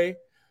a way.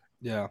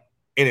 Yeah.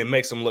 And it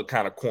makes them look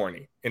kind of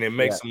corny, and it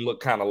makes them look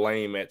kind of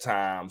lame at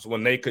times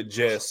when they could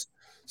just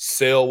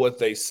sell what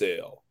they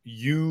sell.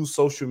 Use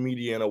social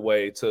media in a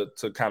way to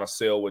kind of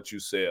sell what you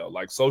sell.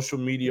 Like social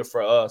media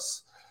for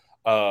us,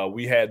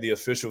 we had the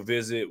official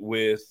visit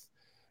with,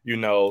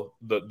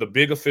 the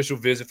big official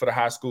visit for the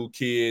high school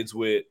kids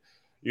with,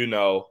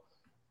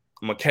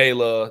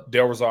 Michaela,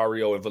 Del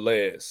Rosario, and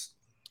Velez.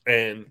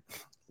 And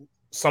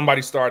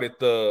somebody started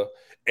the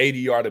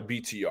ADR to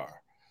BTR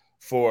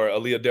for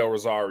Aaliyah Del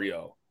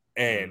Rosario.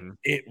 And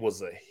it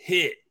was a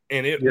hit,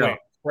 and it went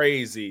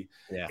crazy.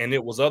 Yeah. And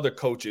it was other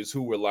coaches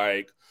who were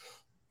like,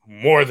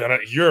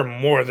 you're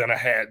more than a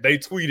hat. They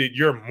tweeted,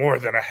 "You're more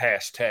than a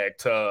hashtag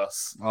to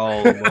us."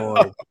 Oh,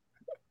 Lord.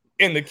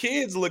 And the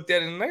kids looked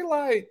at it and they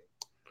like,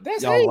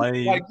 that's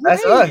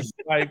that's us.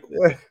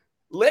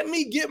 Let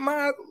me get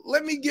my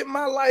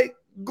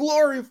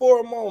glory for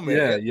a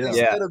moment.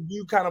 Instead of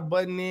you kind of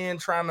butting in,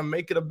 trying to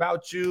make it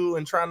about you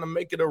and trying to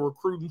make it a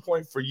recruiting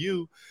point for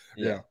you.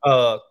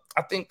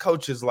 I think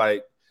coaches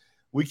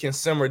we can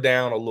simmer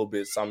down a little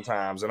bit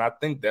sometimes. And I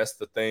think that's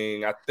the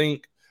thing. I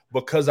think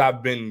because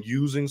I've been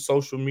using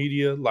social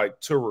media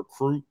to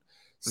recruit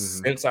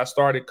since I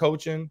started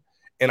coaching,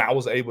 and I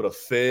was able to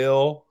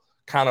fail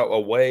kind of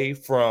away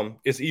from,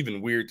 it's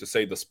even weird to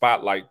say the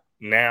spotlight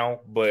now,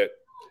 but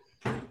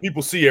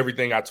people see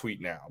everything I tweet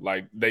now.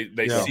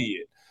 They see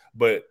it,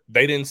 but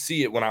they didn't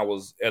see it when I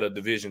was at a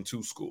Division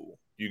II school.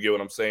 You get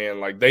what I'm saying?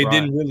 They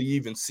didn't really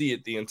even see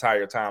it the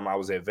entire time I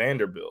was at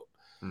Vanderbilt.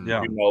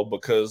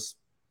 Because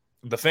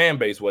the fan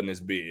base wasn't as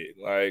big.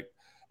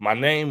 My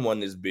name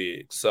wasn't as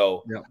big.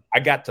 So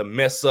I got to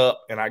mess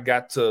up and I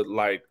got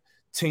to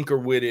tinker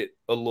with it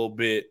a little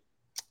bit.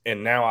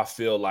 And now I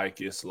feel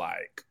like it's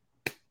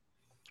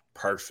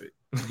perfect.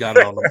 You got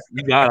it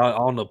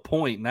on the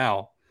point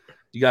now.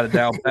 You got it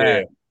down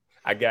pat.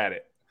 I got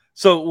it.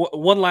 So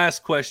one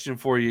last question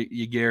for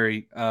you,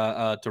 Gary,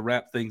 to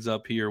wrap things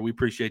up here. We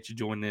appreciate you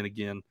joining in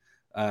again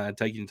and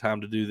taking time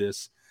to do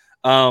this.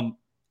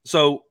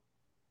 So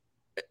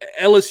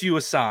LSU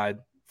aside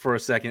for a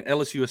second, I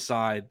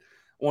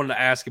wanted to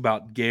ask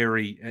about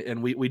Gary,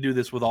 and we do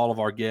this with all of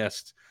our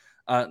guests.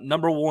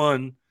 Number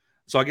one,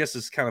 So I guess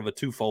it's kind of a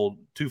twofold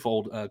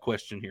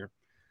question here.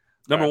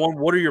 Number one,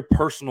 what are your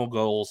personal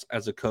goals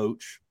as a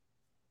coach?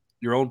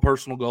 Your own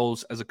personal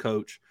goals as a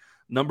coach.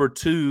 Number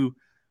two,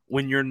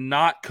 when you're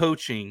not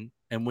coaching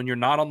and when you're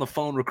not on the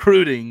phone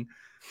recruiting,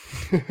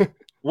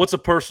 what's a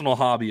personal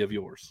hobby of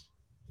yours?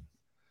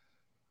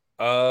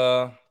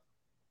 My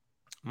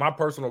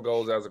personal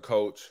goals as a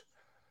coach,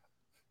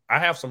 I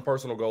have some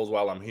personal goals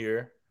while I'm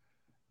here,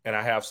 and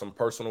I have some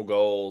personal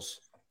goals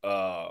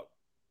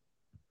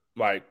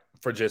like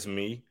for just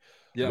me.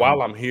 Yeah.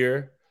 While I'm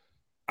here,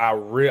 I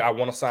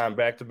want to sign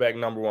back-to-back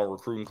 #1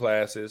 recruiting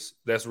classes.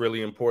 That's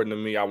really important to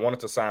me. I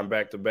wanted to sign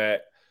back-to-back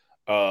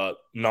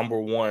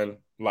 #1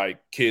 like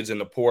kids in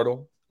the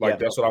portal. Like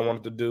that's what I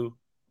wanted to do.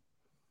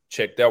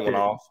 Check that one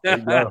off. There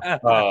you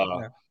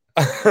go.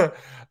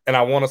 And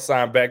I want to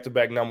sign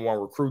back-to-back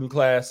 #1 recruiting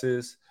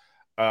classes.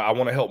 I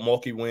want to help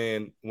Mulkey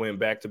win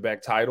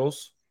back-to-back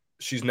titles.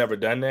 She's never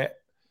done that.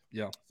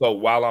 Yeah. So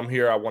while I'm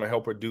here, I want to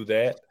help her do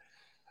that.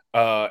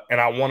 And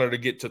I want her to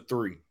get to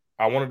 3.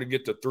 I wanted to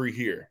get to 3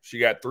 here. She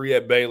got 3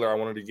 at Baylor. I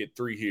wanted to get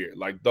 3 here.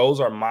 Like those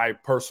are my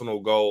personal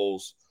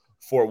goals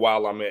for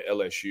while I'm at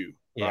LSU.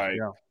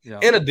 Yeah.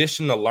 In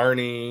addition to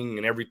learning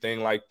and everything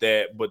like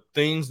that, but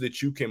things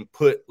that you can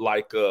put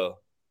like a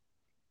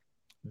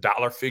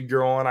dollar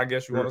figure on, I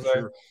guess you want to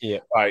say. Yeah.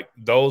 Like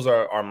those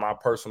are my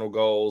personal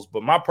goals.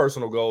 But my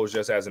personal goals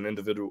just as an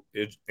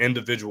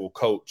individual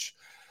coach.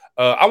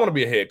 I want to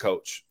be a head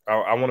coach.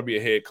 I want to be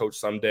a head coach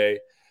someday.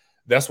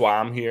 That's why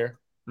I'm here.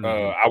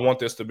 I want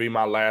this to be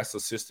my last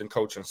assistant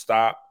coach and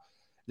stop.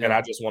 Yeah. And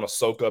I just want to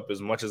soak up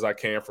as much as I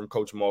can from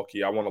Coach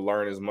Mulkey. I want to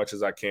learn as much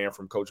as I can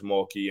from Coach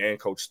Mulkey and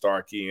Coach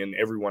Starkey and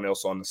everyone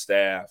else on the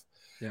staff.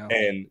 Yeah.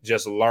 And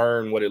just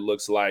learn what it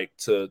looks like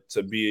to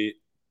be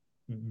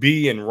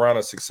and run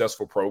a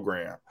successful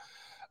program.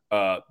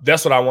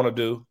 That's what I want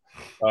to do.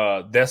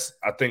 That's,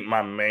 I think,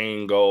 my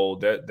main goal.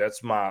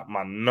 That's my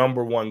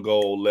 #1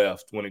 goal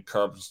left when it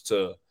comes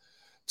to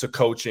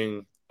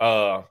coaching.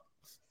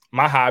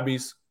 My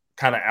hobbies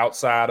kind of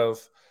outside of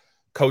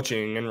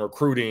coaching and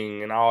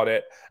recruiting and all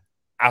that.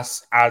 I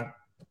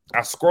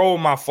scroll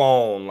my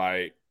phone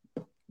like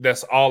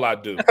that's all I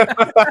do.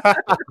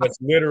 That's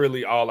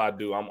literally all I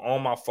do. I'm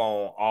on my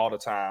phone all the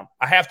time.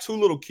 I have 2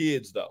 little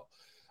kids though.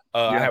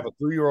 I have a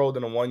 3-year-old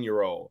and a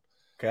 1-year-old.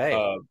 Okay.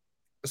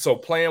 So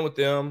playing with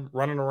them,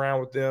 running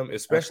around with them,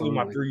 especially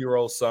my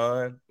 3-year-old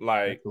son,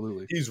 like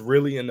he's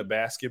really into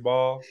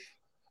basketball.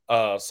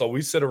 So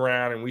we sit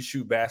around and we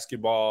shoot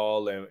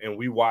basketball and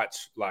we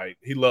watch, like,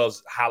 he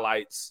loves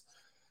highlights.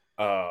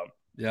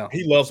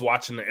 He loves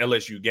watching the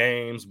LSU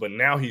games, but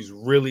now he's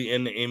really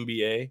in the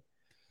NBA.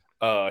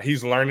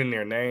 He's learning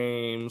their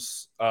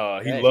names.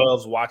 He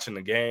loves watching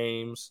the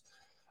games.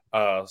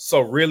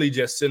 So really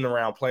just sitting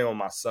around playing with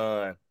my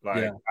son.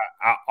 Like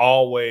I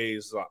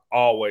always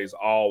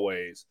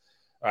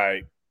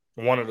like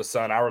wanted a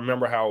son. I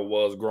remember how it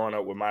was growing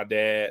up with my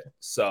dad.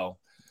 So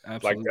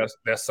absolutely. Like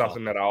that's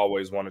something that I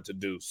always wanted to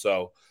do.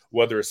 So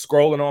whether it's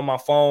scrolling on my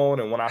phone,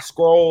 and when I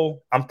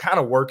scroll, I'm kind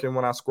of working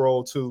when I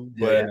scroll too.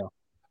 But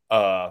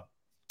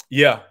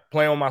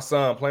playing with my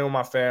son, playing with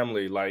my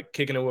family, like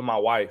kicking it with my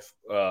wife.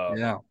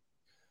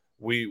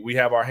 We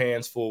have our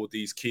hands full with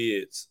these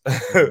kids.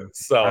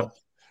 So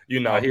you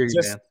know, I hear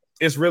you, man.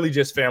 It's really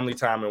just family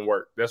time and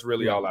work. That's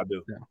really all I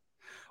do. Yeah.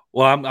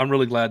 Well, I'm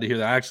really glad to hear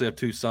that. I actually have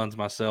 2 sons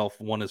myself.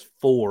 One is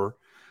 4.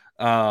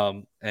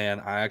 And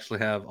I actually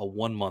have a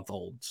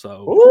 1-month-old.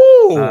 So,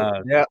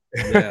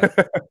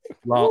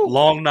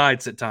 long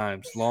nights at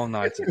times. So, I'm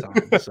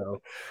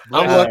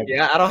lucky.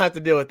 I don't have to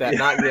deal with that.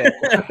 Not yet.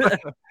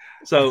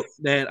 So,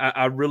 man,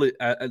 I really,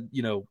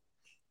 you know,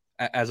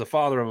 as a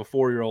father of a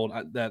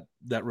 4-year-old,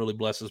 that really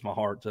blesses my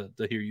heart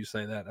to hear you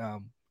say that. I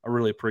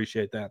really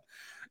appreciate that,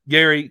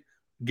 Gary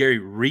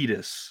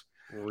Redus.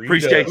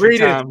 Appreciate your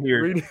time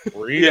here.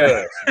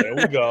 Redus. There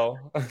we go.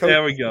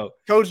 There we go.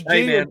 Coach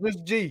G or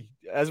just G?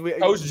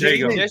 Coach G,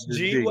 just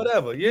G,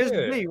 whatever. Yeah. Just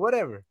G,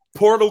 whatever.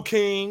 Portal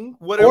King,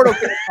 whatever.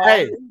 Portal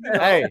King.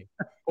 Hey,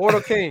 Portal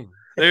King.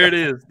 There it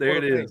is. There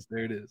it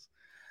is.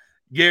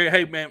 Gary,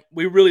 hey, man,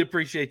 we really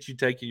appreciate you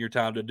taking your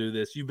time to do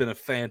this. You've been a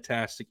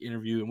fantastic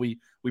interview, and we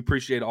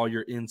appreciate all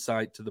your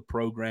insight to the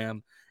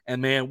program.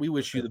 And, man, we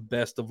wish you the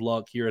best of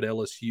luck here at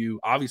LSU.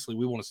 Obviously,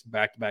 we want to see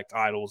back-to-back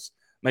titles,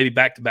 maybe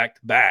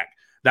back-to-back-to-back.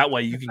 That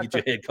way you can get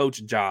your head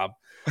coaching job.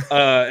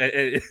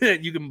 And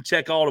you can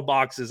check all the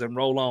boxes and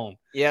roll on.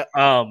 Yeah.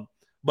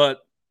 But,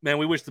 man,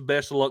 we wish the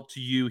best of luck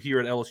to you here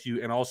at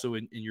LSU and also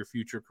in your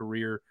future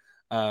career.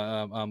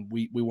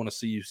 We want to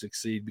see you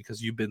succeed because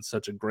you've been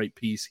such a great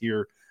piece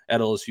here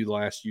at LSU the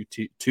last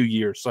 2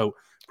 years. So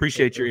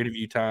appreciate your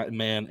interview time,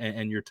 man,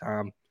 and your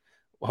time.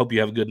 Hope you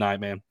have a good night,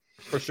 man.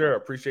 For sure.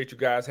 Appreciate you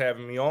guys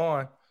having me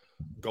on.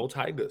 Go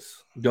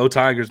Tigers. Go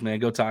Tigers, man.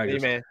 Go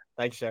Tigers. Hey, man.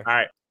 Thanks, sir.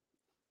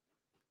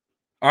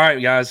 All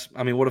right, guys.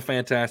 I mean, what a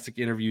fantastic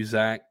interview,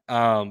 Zach.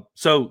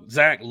 So,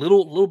 Zach,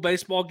 little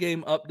baseball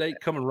game update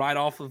coming right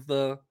off of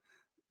the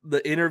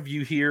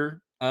interview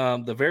here.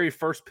 the very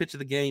first pitch of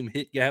the game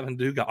hit Gavin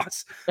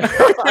Dugas.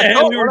 I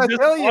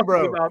tell you,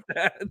 bro. About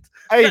that.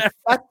 Hey,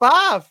 that's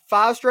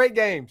five straight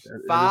games.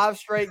 5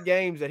 straight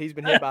games that he's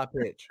been hit by a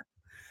pitch.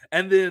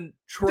 And then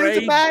He's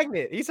a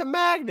magnet. He's a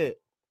magnet.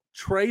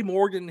 Trey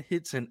Morgan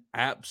hits an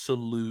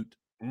absolute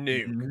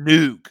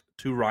nuke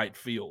to right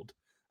field.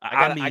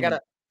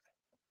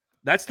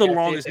 That's the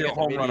longest hit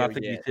home run I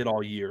think he's hit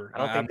all year.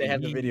 I don't think they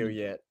have the video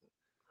yet.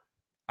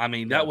 I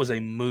mean, that was a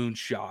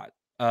moonshot.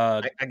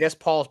 I guess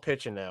Paul's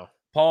pitching now.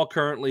 Paul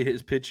currently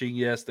is pitching.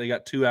 Yes, they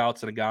got 2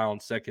 outs and a guy on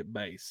second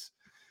base.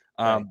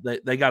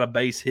 They got a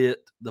base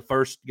hit. The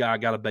first guy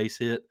got a base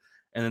hit,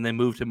 and then they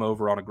moved him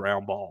over on a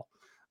ground ball.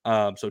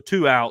 So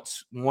 2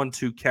 outs,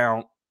 1-2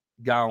 count,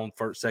 guy on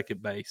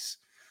second base.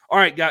 All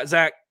right,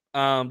 Zach.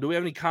 Do we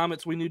have any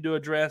comments we need to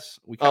address?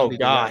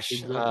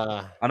 Gosh.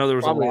 I know there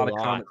was a lot of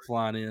comments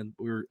flying in.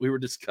 We were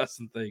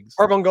discussing things.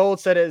 Urban Gold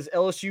said, is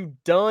LSU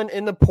done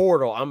in the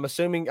portal? I'm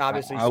assuming,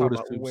 obviously, I would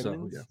assume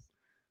so, yeah.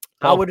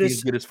 I would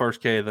just get his first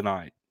K of the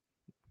night.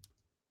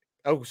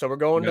 Oh, so we're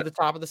going to the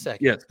top of the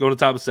second. Yes, go to the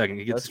top of the second.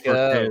 He gets his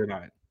first K of the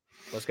night.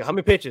 Let's go. How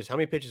many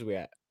pitches? We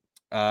at?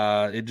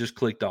 It just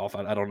clicked off.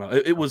 I don't know.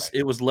 It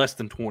was less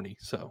than 20.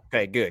 So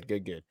okay,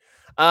 good.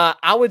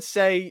 I would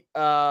say,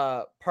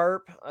 Perp,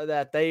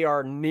 that they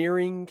are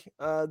nearing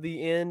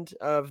the end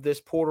of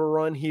this portal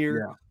run here.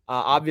 Yeah.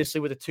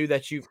 Obviously, with the 2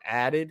 that you've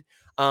added.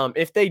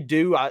 If they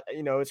do,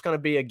 it's going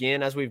to be,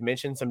 again, as we've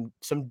mentioned,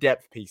 some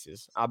depth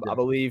pieces. I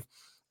believe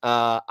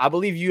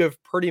you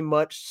have pretty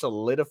much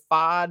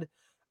solidified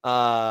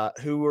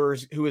who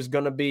is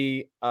going to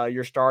be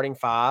your starting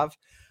 5,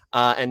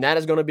 and that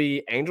is going to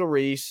be Angel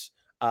Reese,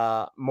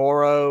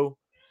 Morrow,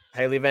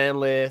 Haley Van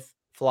Lith,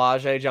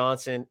 Flajay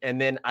Johnson, and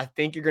then I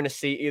think you're going to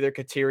see either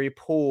Kateri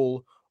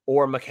Poole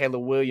or Michaela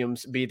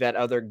Williams be that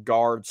other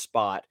guard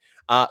spot.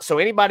 So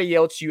anybody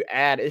else you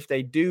add, if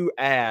they do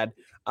add,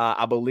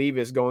 I believe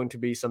is going to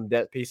be some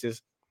depth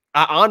pieces.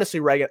 Honestly,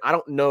 Reagan, I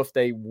don't know if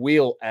they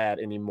will add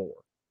anymore.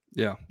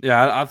 Yeah,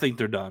 I think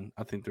they're done.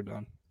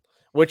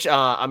 Which,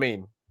 I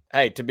mean,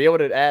 hey, to be able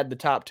to add the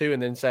top 2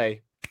 and then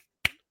say,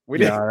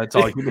 that's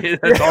all you need.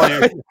 That's all you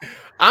need.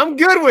 I'm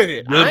good with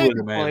it.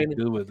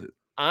 Good with it.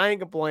 I ain't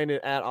complaining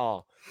at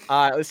all.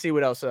 Let's see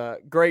what else.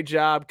 Great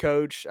job,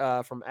 Coach,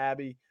 from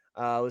Abby.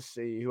 Let's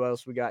see who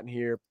else we got in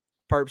here.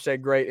 Perp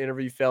said, great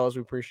interview, fellas.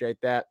 We appreciate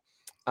that.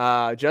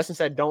 Justin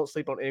said, don't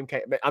sleep on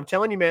MK. But I'm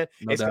telling you, man,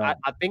 I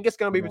think it's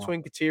going to be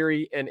between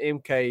Kateri and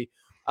MK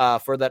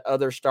for that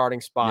other starting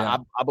spot.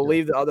 Yeah. I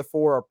believe the other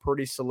 4 are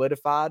pretty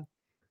solidified,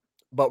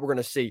 but we're going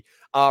to see.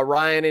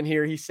 Ryan in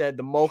here, he said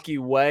the Mulkey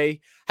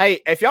way. Hey,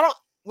 if y'all don't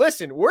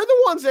listen, we're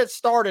the ones that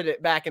started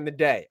it back in the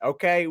day,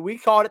 okay? We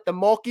called it the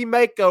Mulkey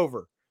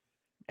makeover.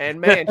 And,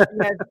 man,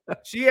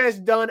 she has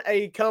done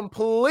a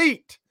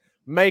complete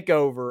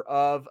makeover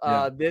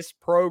of this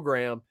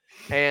program.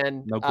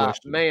 And,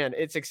 man,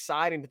 it's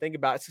exciting to think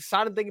about. It's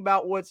exciting to think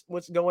about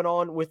what's going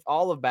on with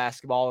all of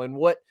basketball and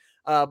what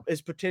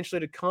is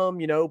potentially to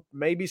come.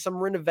 Maybe some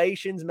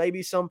renovations,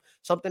 maybe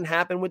something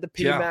happened with the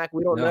PMAC.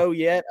 We don't know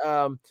yet.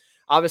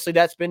 Obviously,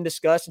 that's been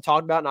discussed and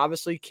talked about, and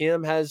obviously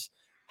Kim has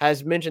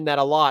mentioned that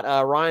a lot.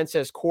 Ryan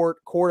says Court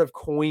of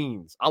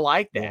Queens. I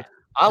like that. Yeah.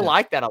 I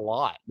like that a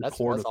lot. That's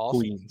awesome.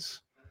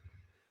 Queens.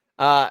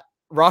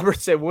 Robert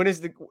said,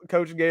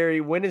 Coach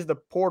Gary, when is the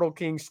Portal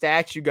King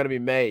statue going to be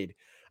made?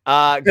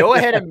 Go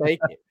ahead and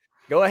make it.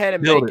 Go ahead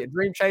and make it.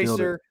 Dream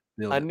Chaser,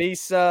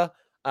 Aneesah,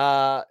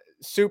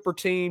 Super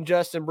Team,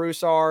 Justin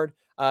Broussard,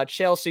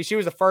 Chelsea. She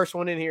was the first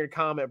one in here to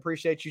comment.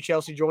 Appreciate you,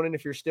 Chelsea, joining.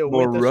 If you're still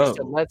with us, she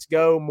said, let's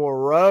go,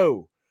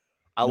 Morrow.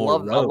 I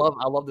love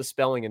the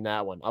spelling in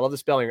that one. I love the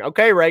spelling.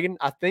 Okay, Reagan,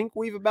 I think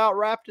we've about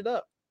wrapped it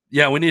up.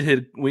 Yeah, we need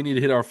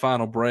to hit our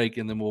final break,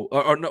 and then we'll.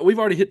 No, we've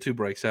already hit 2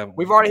 breaks, haven't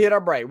we? We've already hit our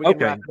break. We can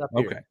wrap it up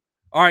here. Okay.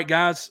 All right,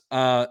 guys.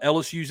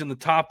 LSU's in the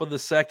top of the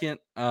second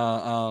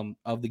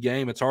of the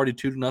game. It's already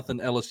 2-0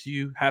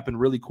 LSU. Happened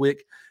really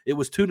quick. It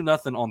was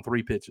 2-0 on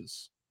 3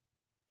 pitches.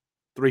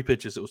 3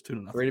 pitches. It was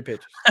 2-0. 3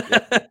 pitches.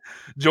 Yep.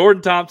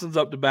 Jordan Thompson's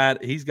up to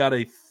bat. He's got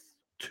a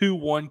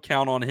 2-1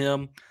 count on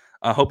him.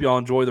 I hope y'all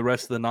enjoy the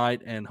rest of the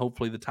night, and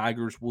hopefully the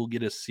Tigers will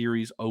get a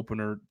series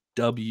opener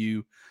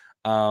W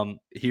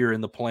here in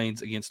the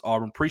Plains against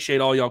Auburn. Appreciate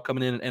all y'all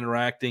coming in and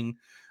interacting.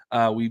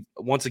 We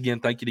once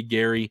again thank you to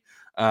Gary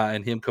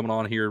and him coming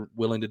on here,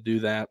 willing to do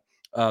that.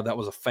 That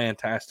was a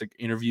fantastic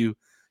interview.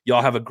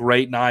 Y'all have a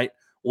great night.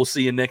 We'll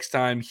see you next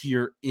time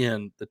here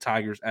in the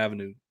Tigers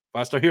Avenue.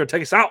 5-Star Hero,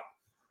 take us out.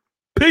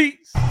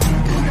 Peace. Who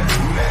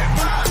that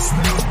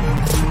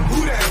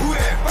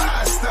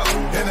 5-star?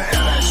 And the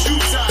LSU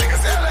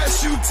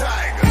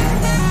Tigers.